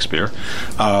 William Shakespeare.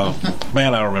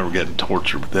 Man, I remember getting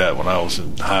tortured with that when I was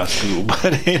in high school.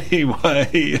 But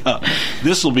anyway,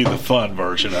 this will be the fun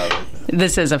version of it.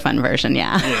 This is a fun version,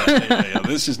 yeah. Yeah.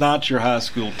 This is not your high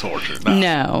school torture.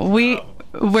 No,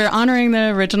 we're honoring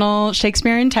the original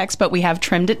Shakespearean text, but we have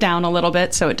trimmed it down a little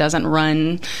bit so it doesn't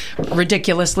run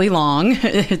ridiculously long.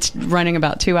 It's running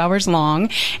about 2 hours long.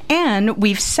 And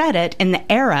we've set it in the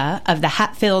era of the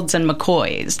Hatfields and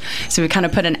McCoys. So we kind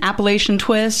of put an Appalachian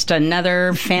twist,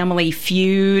 another family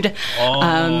feud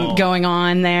going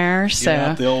on there. So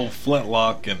yeah, the old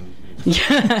flintlock and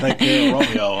take care of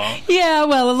Romeo, huh? Yeah,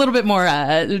 well, a little bit more.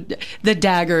 The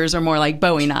daggers are more like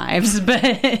Bowie knives, but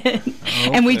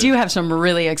and we do have some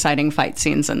really exciting fight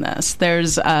scenes in this.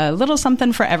 There's a little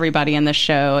something for everybody in this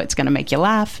show. It's going to make you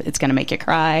laugh. It's going to make you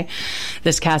cry.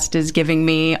 This cast is giving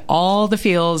me all the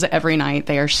feels every night.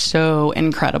 They are so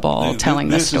incredible telling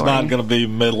this story. This is not going to be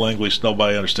Middle English.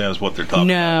 Nobody understands what they're talking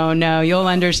about. No, you'll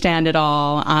understand it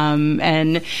all.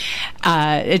 And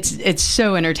it's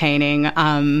so entertaining.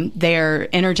 They They are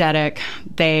energetic.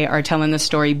 They are telling the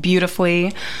story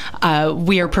beautifully.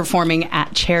 We are performing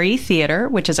at Cherry Theater,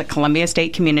 which is at Columbia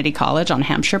State Community College on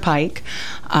Hampshire Pike.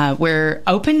 We're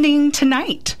opening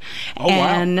tonight. Oh,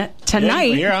 and wow.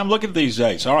 tonight... Here, I'm looking at these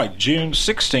dates. All right, June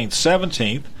 16th,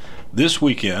 17th, this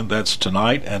weekend. That's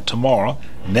tonight and tomorrow.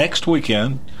 Next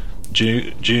weekend,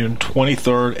 June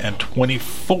 23rd and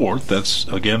 24th. That's,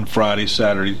 again, Friday,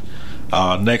 Saturday,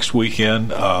 next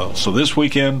weekend. So this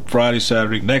weekend, Friday,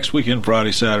 Saturday. Next weekend,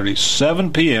 Friday, Saturday.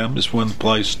 7 p.m. is when the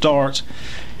play starts.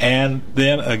 And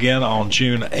then, again, on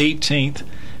June 18th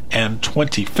and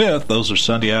 25th, those are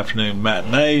Sunday afternoon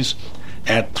matinees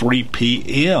at 3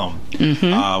 p.m.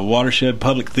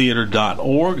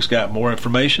 Watershedpublictheater.org has got more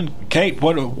information. Kate,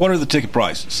 what are the ticket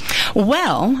prices?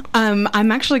 Well,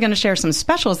 I'm actually going to share some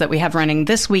specials that we have running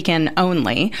this weekend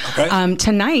only. Okay.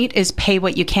 Tonight is Pay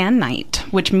What You Can night,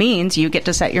 which means you get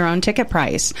to set your own ticket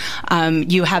price.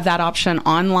 You have that option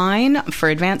online for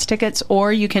advance tickets,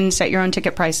 or you can set your own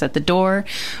ticket price at the door.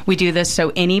 We do this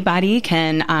so anybody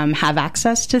can have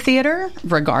access to theater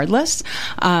regardless.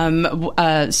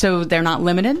 So they're not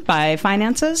limited by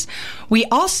finances. We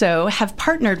also have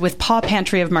partnered with Paw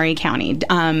Pantry of Murray County.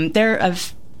 They're a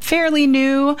fairly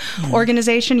new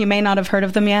organization. You may not have heard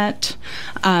of them yet,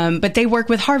 but they work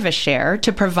with Harvest Share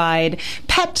to provide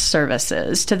pet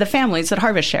services to the families that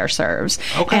Harvest Share serves.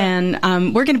 Okay.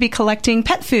 And we're going to be collecting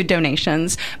pet food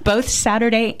donations both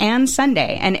Saturday and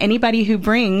Sunday. And anybody who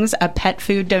brings a pet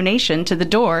food donation to the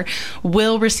door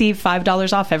will receive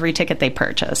 $5 off every ticket they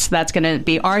purchase. That's going to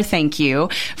be our thank you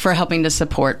for helping to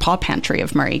support Paw Pantry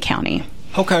of Murray County.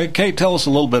 Okay, Kate, tell us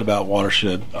a little bit about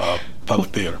Watershed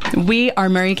Public Theater. We are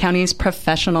Murray County's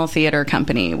professional theater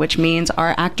company, which means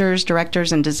our actors,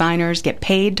 directors, and designers get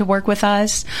paid to work with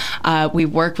us. We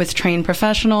work with trained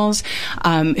professionals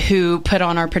who put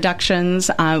on our productions.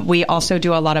 We also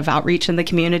do a lot of outreach in the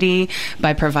community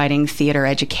by providing theater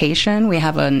education. We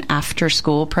have an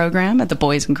after-school program at the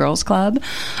Boys and Girls Club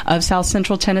of South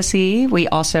Central Tennessee. We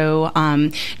also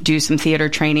do some theater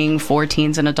training for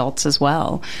teens and adults as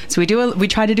well. So we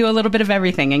try to do a little bit of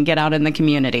everything and get out in the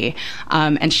community.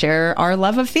 And share our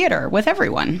love of theater with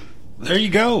everyone. There you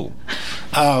go.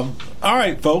 All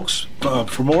right, folks.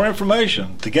 For more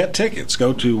information, to get tickets,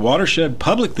 go to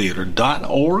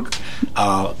watershedpublictheater.org.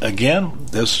 Again,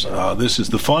 this is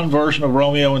the fun version of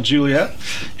Romeo and Juliet.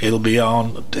 It'll be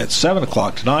on at 7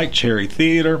 o'clock tonight, Cherry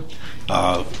Theater.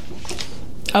 Oh,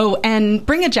 and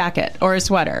bring a jacket or a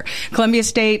sweater. Columbia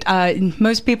State,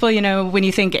 most people, when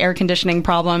you think air conditioning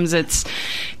problems, it's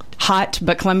hot,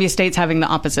 but Columbia State's having the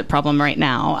opposite problem right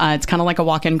now. It's kind of like a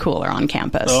walk-in cooler on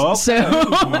campus. Oh, okay.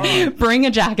 So bring a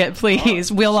jacket,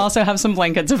 please. We'll also have some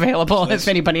blankets available if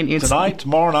anybody needs tonight,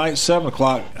 tomorrow night, 7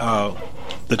 o'clock,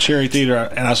 the Cherry Theater,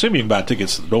 and I assume you can buy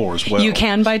tickets at the door as well. You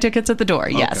can buy tickets at the door,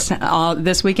 yes,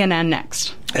 this weekend and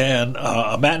next. And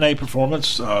a matinee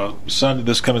performance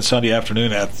this coming Sunday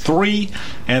afternoon at 3,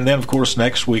 and then of course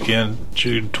next weekend,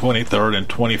 June 23rd and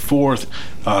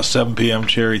 24th, 7 p.m.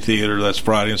 Cherry Theater. That's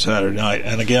Friday and Saturday night,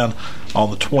 and again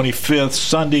on the 25th,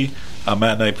 Sunday, a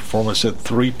matinee performance at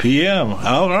 3 p.m.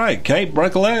 All right, Kate,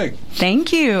 break a leg.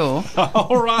 Thank you.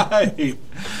 All right.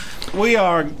 We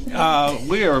are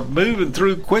moving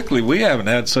through quickly. We haven't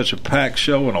had such a packed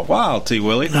show in a while, T.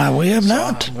 Willie. No, we have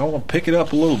not. I want to pick it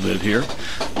up a little bit here.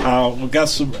 We've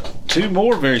got two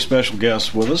more very special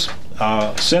guests with us.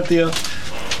 Cynthia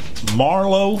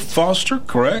Marlowe Foster,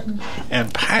 correct?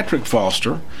 And Patrick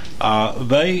Foster.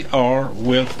 They are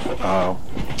with,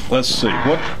 let's see,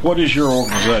 what is your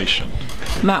organization?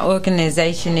 My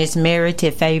organization is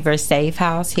Merited Favor Safe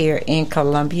House here in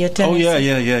Columbia, Tennessee. Oh,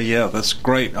 yeah. That's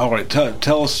great. All right,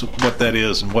 tell us what that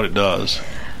is and what it does.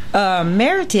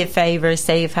 Merited Favor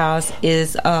Safe House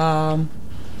is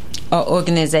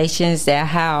organizations that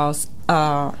house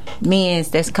men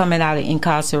that's coming out of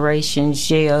incarceration,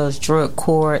 jails, drug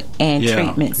court, and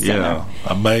treatment center. Yeah,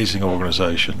 amazing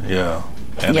organization, yeah.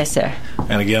 And, yes, sir.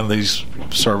 And again, these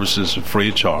services are free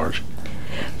of charge.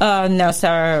 No,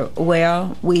 sir.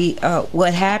 Well, we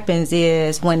what happens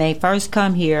is when they first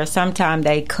come here, sometimes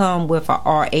they come with a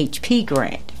RHP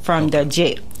grant from the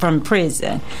jail, from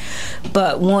prison.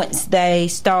 But once they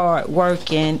start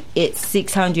working, it's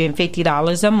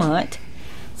 $650 a month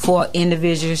for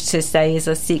individuals to stay as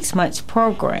a 6-month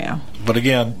program. But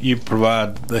again, you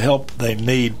provide the help they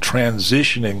need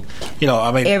transitioning.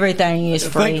 Everything is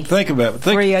free. Think about it.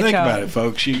 Think about it,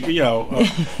 folks.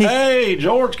 Hey,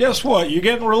 George, guess what? You're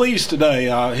getting released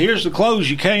today. Here's the clothes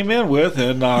you came in with,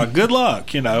 and good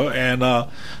luck. And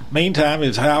meantime,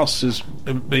 his house has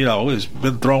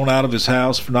been thrown out of his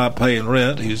house for not paying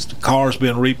rent. His car's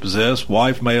been repossessed.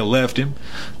 Wife may have left him,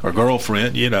 or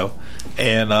girlfriend.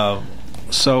 And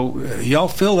so y'all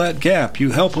fill that gap.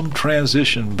 You help them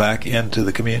transition back into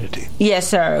the community. Yes,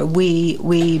 sir.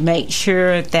 We make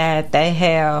sure that they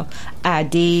have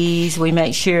IDs. We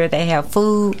make sure they have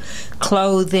food,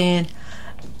 clothing,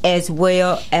 as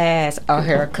well as a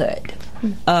haircut.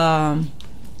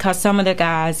 Because some of the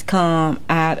guys come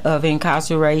out of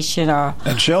incarceration or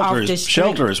and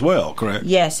shelter as well, correct?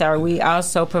 Yes, sir. We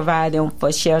also provide them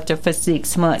for shelter for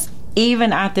 6 months.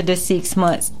 Even after the 6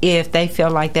 months, if they feel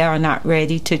like they are not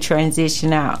ready to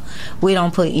transition out, we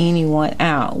don't put anyone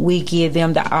out. We give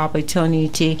them the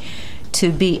opportunity to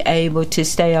be able to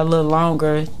stay a little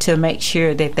longer to make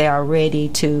sure that they are ready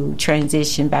to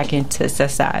transition back into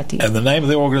society. And the name of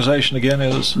the organization again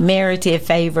is? Merited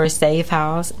Favor Safe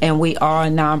House, and we are a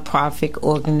nonprofit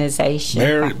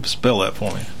organization. Spell that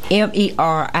for me.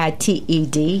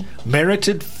 MERITED.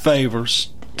 Merited Favor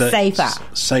Safe House.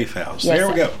 Safe House. Yes, there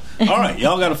we go. All right,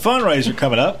 y'all got a fundraiser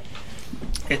coming up.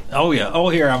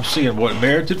 Here I'm seeing what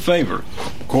Merited Favor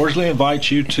cordially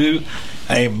invites you to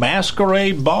a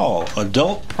masquerade ball,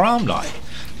 adult prom night.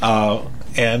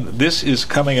 And this is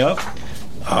coming up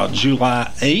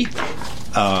July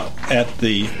 8th at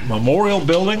the Memorial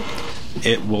Building.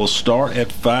 It will start at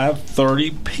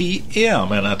 5:30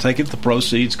 p.m. And I take it the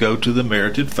proceeds go to the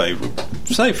Merited Favor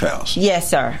Safe House. Yes,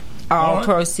 sir. All right.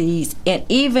 Proceeds. And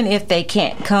even if they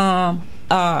can't come,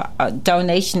 a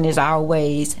donation is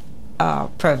always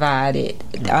provided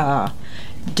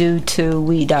due to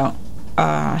we don't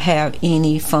have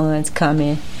any funds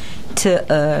coming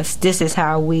to us. This is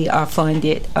how we are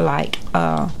funded. Like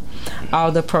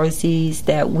all the proceeds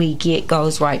that we get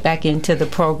goes right back into the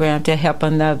program to help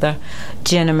another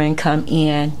gentleman come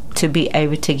in to be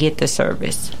able to get the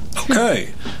service.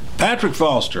 Okay. Patrick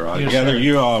Foster, I gather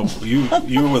you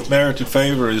were with Merited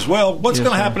Favor as well. What's going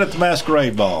to happen at the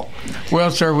Masquerade Ball? Well,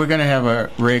 sir, we're going to have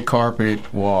a red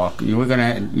carpet walk. We're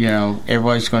going to,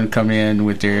 everybody's going to come in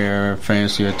with their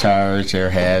fancy attires,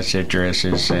 their hats, their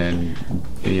dresses, and,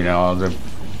 all the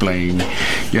bling.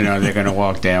 They're going to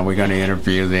walk down. We're going to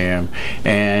interview them.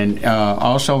 And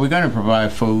also, we're going to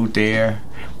provide food there.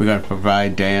 We're going to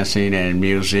provide dancing and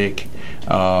music.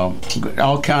 All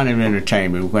kind of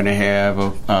entertainment. We're going to have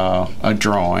a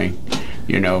drawing,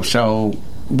 So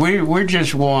we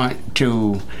just want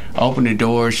to open the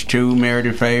doors to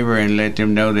Merited Favor and let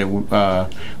them know that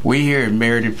we here at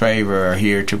Merited Favor are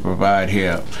here to provide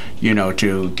help.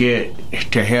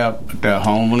 To help the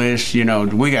homeless.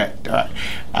 We got.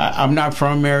 I'm not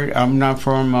from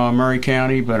Murray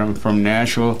County, but I'm from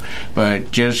Nashville.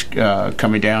 But just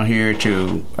coming down here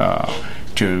to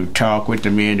talk with the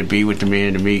men, to be with the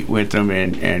men, to meet with them,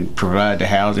 and provide the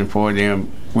housing for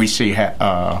them. We see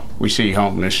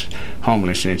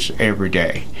homelessness every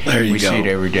day. There you go. We see it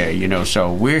every day.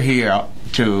 So we're here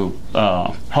to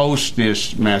host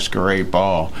this masquerade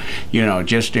ball.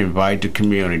 Just to invite the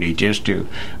community, just to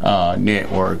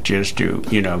network, just to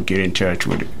get in touch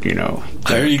with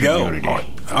There you community. Go.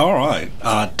 All right.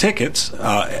 Tickets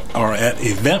are at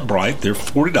Eventbrite. They're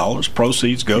 $40.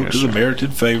 Proceeds go to the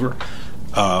Merited Favor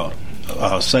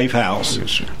Safe House.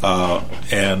 Yes,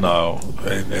 and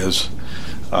as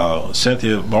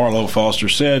Cynthia Marlowe Foster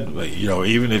said,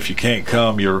 even if you can't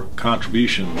come, your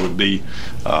contribution would be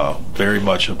very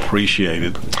much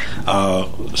appreciated.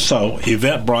 So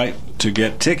Eventbrite to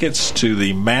get tickets to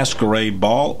the Masquerade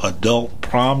Ball Adult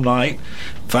Prom Night,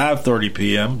 5:30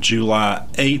 p.m., July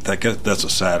 8th. I guess that's a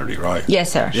Saturday, right?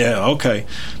 Yes, sir. Yeah, okay.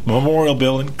 Memorial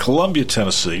Building, Columbia,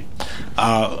 Tennessee.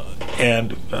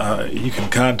 And you can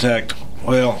contact,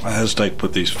 I hesitate to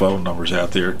put these phone numbers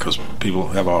out there because people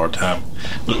have a hard time.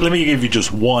 Let me give you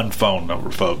just one phone number,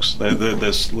 folks.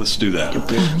 Let's do that.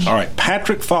 All right.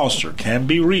 Patrick Foster can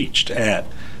be reached at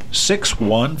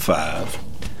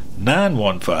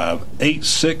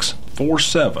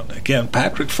 615-915-8647. Again,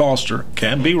 Patrick Foster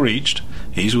can be reached.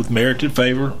 He's with Merited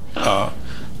Favor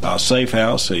Safe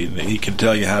House. He can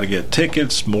tell you how to get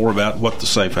tickets, more about what the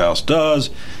Safe House does,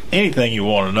 anything you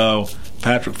want to know.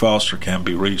 Patrick Foster can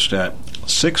be reached at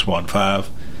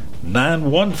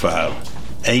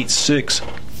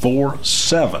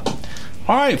 615-915-8647.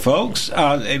 All right, folks.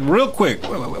 And real quick,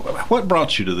 what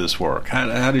brought you to this work?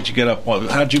 How did you get up?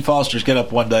 How did you Fosters get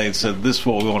up one day and said, "This is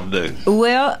what we want to do"?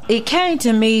 Well, it came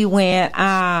to me when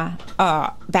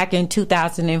back in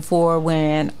 2004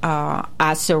 when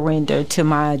I surrendered to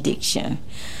my addiction.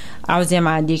 I was in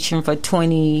my addiction for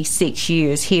 26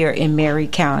 years here in Murray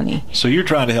County. So you're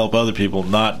trying to help other people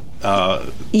not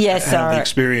yes, have sir. the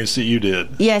experience that you did.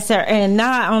 Yes, sir. And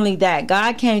not only that,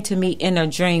 God came to me in a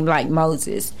dream like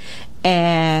Moses.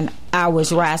 And I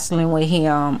was wrestling with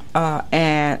him,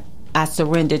 and I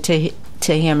surrendered to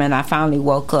to him, and I finally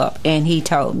woke up, and he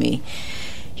told me,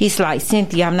 he's like,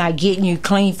 Cynthia, I'm not getting you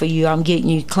clean for you. I'm getting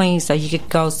you clean so you could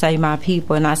go save my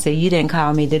people. And I said, you didn't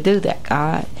call me to do that,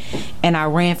 God. And I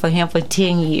ran for him for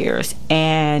 10 years.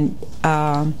 And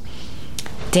then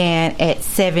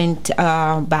at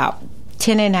about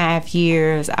 10 and a half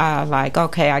years, I like,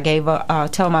 okay, I gave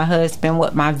up, told my husband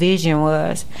what my vision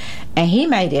was, and he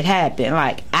made it happen.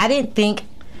 Like, I didn't think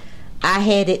I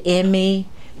had it in me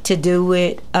to do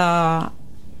it. I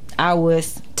thought I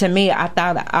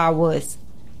was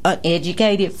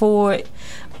uneducated for it,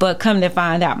 but come to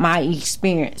find out, my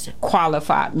experience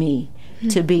qualified me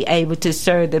to be able to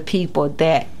serve the people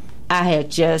that I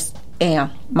had just am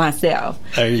myself.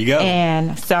 There you go.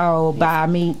 And so by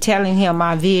me telling him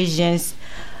my visions,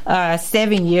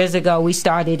 7 years ago we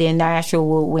started in Nashville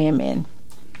with women,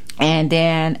 and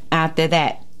then after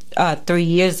that 3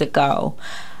 years ago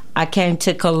I came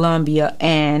to Columbia,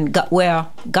 and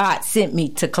God sent me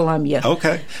to Columbia.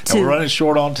 Okay. We're running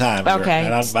short on time here. Okay.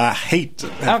 And I hate to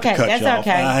have to cut you off.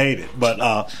 Okay. I hate it.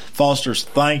 But Foster's,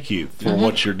 thank you for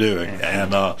what you're doing.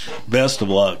 And best of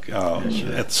luck at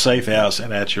the Safe House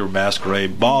and at your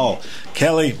masquerade ball.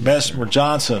 Kelly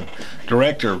Messmer-Johnson,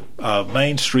 Director of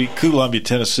Main Street, Columbia,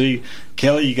 Tennessee.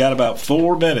 Kelly, you got about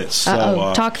 4 minutes.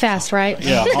 So, talk fast, right?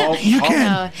 Yeah.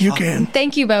 You can.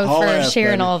 Thank you both for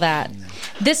sharing all that.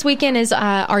 This weekend is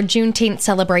our Juneteenth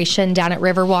celebration down at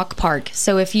Riverwalk Park.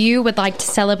 So if you would like to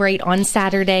celebrate on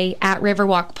Saturday at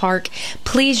Riverwalk Park,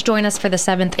 please join us for the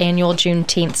 7th annual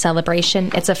Juneteenth celebration.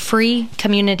 It's a free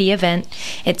community event.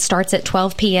 It starts at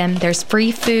 12 p.m. There's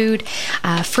free food,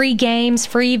 free games,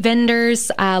 free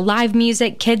vendors, live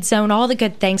music, kids zone. All the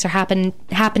good things are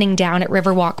happening down at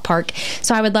Riverwalk Park.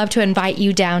 So I would love to invite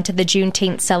you down to the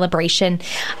Juneteenth celebration.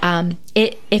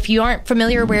 If you aren't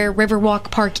familiar where Riverwalk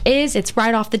Park is, it's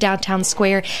right off the downtown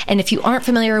square. And if you aren't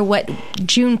familiar what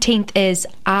Juneteenth is,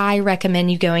 I recommend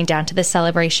you going down to the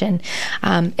celebration.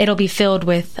 It'll be filled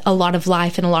with a lot of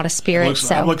life and a lot of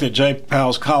spirit. I'm looking at Jay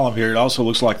Powell's column here. It also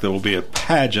looks like there will be a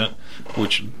pageant,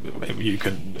 which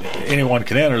anyone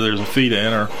can enter. There's a fee to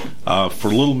enter for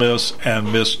Little Miss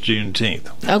and Miss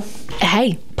Juneteenth. Oh,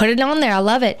 hey, put it on there. I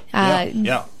love it.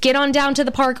 Yeah. Get on down to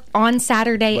the park on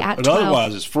Saturday at 12. But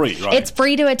otherwise, it's free, right? It's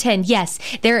free to attend. Yes,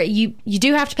 you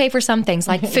do have to pay for some things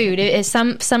like food.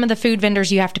 Some of the food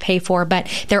vendors you have to pay for, but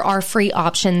there are free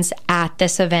options at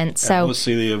this event. So and let's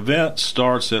see. The event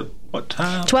starts at what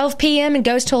time? 12 p.m. and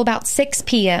goes till about 6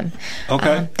 p.m.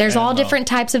 Okay. There's all different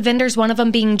types of vendors, one of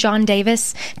them being John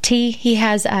Davis Tea. He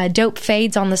has dope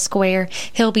fades on the square.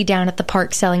 He'll be down at the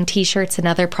park selling T-shirts and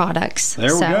other products.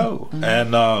 There we go.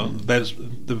 And that's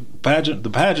the pageant. The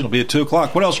pageant will be at 2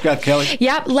 o'clock. What else you got, Kelly?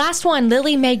 Yep. Last one,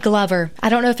 Lily Mae Glover. I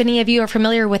don't know if any of you are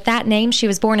familiar with that name. She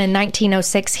was born in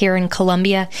 1906 here in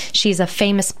Columbia. She's a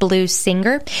famous blues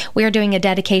singer. We are doing a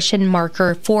dedication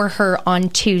marker for her on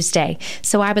Tuesday.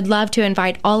 So I would love to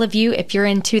invite all of you, if you're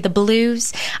into the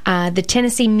blues, the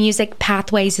Tennessee Music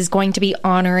Pathways is going to be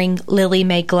honoring Lily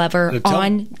Mae Glover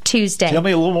on Tuesday. Tell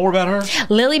me a little more about her.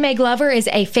 Lily Mae Glover is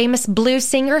a famous blues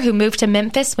singer who moved to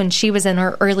Memphis when she was in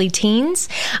her early teens.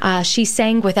 She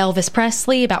sang with Elvis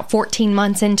Presley about 14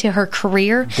 months into her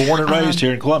career. Born and raised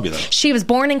here in Columbia, though. She was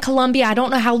born in Columbia. I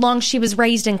don't know how long she was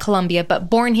raised in Columbia,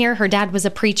 but born here. Her dad was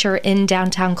a preacher in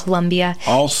downtown Columbia.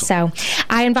 Awesome. So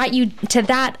I invite you to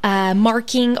that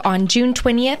marking on June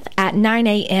 20th at 9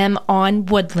 a.m. on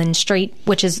Woodland Street,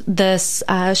 which is the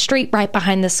street right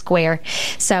behind the square.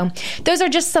 So those are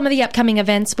just some of the upcoming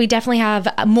events. We definitely have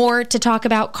more to talk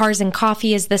about. Cars and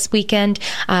Coffee is this weekend,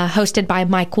 hosted by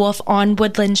Mike Wolf on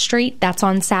Woodland Street. That's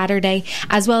on Saturday,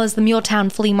 as well as the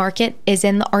Muletown Flea Market is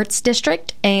in the Arts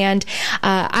District. And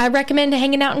I recommend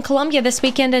hanging out in Columbia this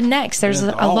weekend and next. There's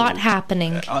a lot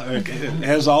happening.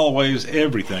 As always,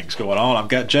 everything's going on. I've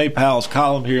got Jay Powell's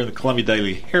column here in the Columbia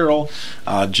Daily Herald.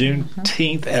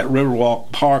 Juneteenth at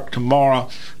Riverwalk Park tomorrow.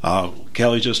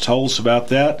 Kelly just told us about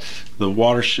that. The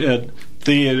Watershed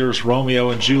Theater's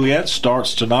Romeo and Juliet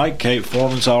starts tonight. Kate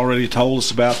Foreman's already told us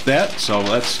about that. So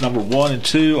that's number 1 and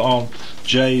 2 on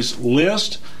Jay's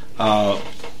list.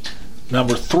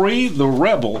 Number 3, The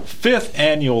Rebel, 5th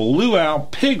Annual Luau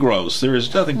Pig Roast. There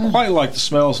is nothing quite like the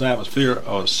smells and atmosphere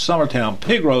of Summertown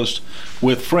Pig Roast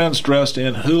with friends dressed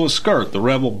in hula skirt. The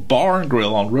Rebel Bar and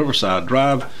Grill on Riverside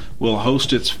Drive will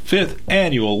host its 5th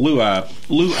Annual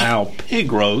Luau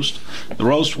Pig Roast. The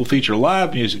roast will feature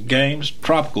live music, games,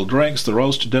 tropical drinks. The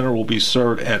roast dinner will be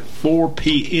served at 4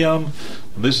 p.m.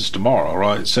 This is tomorrow,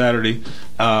 right? Saturday.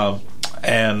 The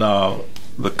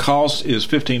cost is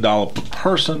 $15 per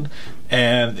person.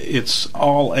 and it's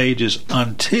all ages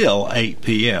until 8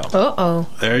 p.m. Uh-oh.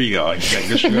 There you go. I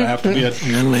guess you're going to have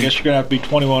to be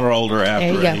 21 or older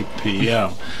after 8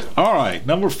 p.m. All right,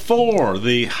 number 4,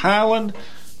 the Highland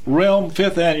Realm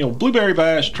 5th Annual Blueberry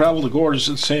Bash. Travel to gorgeous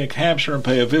and scenic Hampshire and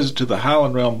pay a visit to the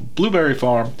Highland Realm Blueberry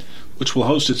Farm, which will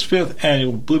host its 5th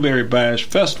Annual Blueberry Bash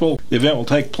Festival. The event will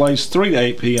take place 3 to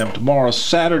 8 p.m. tomorrow,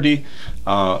 Saturday,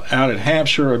 out at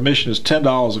Hampshire. Admission is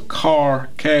 $10 a car,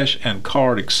 cash and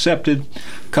card accepted.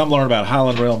 Come learn about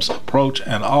Highland Realm's approach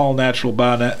and all-natural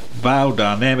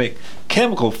biodynamic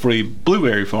chemical-free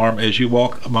blueberry farm as you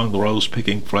walk among the rows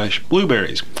picking fresh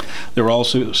blueberries. There will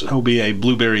also be a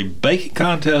blueberry baking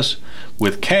contest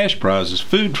with cash prizes,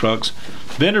 food trucks,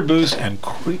 vendor booths, and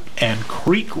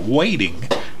creek wading.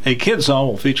 A kids zone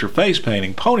will feature face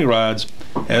painting, pony rides,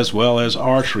 as well as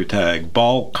archery tag.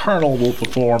 Ball Colonel will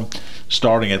perform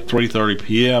starting at 3:30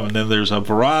 p.m. and then there's a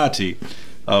variety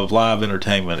of live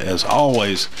entertainment, as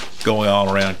always, going on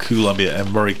around Columbia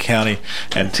and Murray County.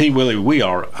 And T. Willie,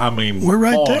 we're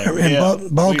right there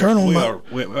in Bald Colonel.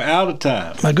 We're out of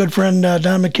time. My good friend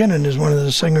Don McKinnon is one of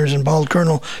the singers in Bald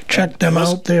Colonel. Check them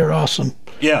out; they're awesome.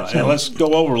 Yeah, and let's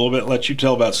go over a little bit, let you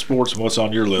tell about sports and what's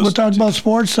on your list. We'll talk about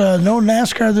sports. No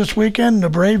NASCAR this weekend. The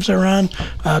Braves are on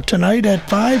tonight at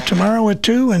 5, tomorrow at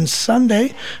 2, and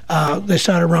Sunday they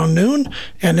start around noon.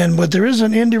 And then there is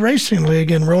an Indy Racing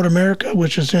League in Road America,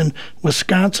 which is in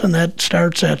Wisconsin. That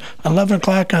starts at 11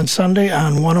 o'clock on Sunday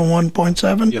on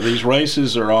 101.7. Yeah, these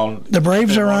races are on... The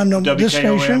Braves are on this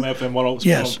station. FM 101.7.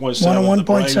 Yes,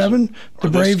 101.7. The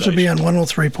Braves will be on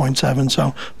 103.7.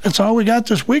 So that's all we got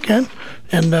this weekend.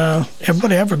 And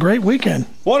everybody have a great weekend.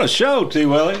 What a show, T.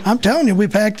 Willie. I'm telling you, we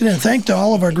packed it in. Thank to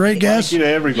all of our great guests. Thank you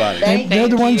to everybody. They're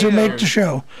the ones who make the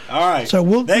show. All right. So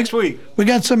next week. We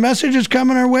got some messages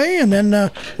coming our way, and then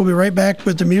we'll be right back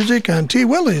with the music on T.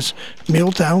 Willie's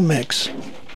Mealtown Mix.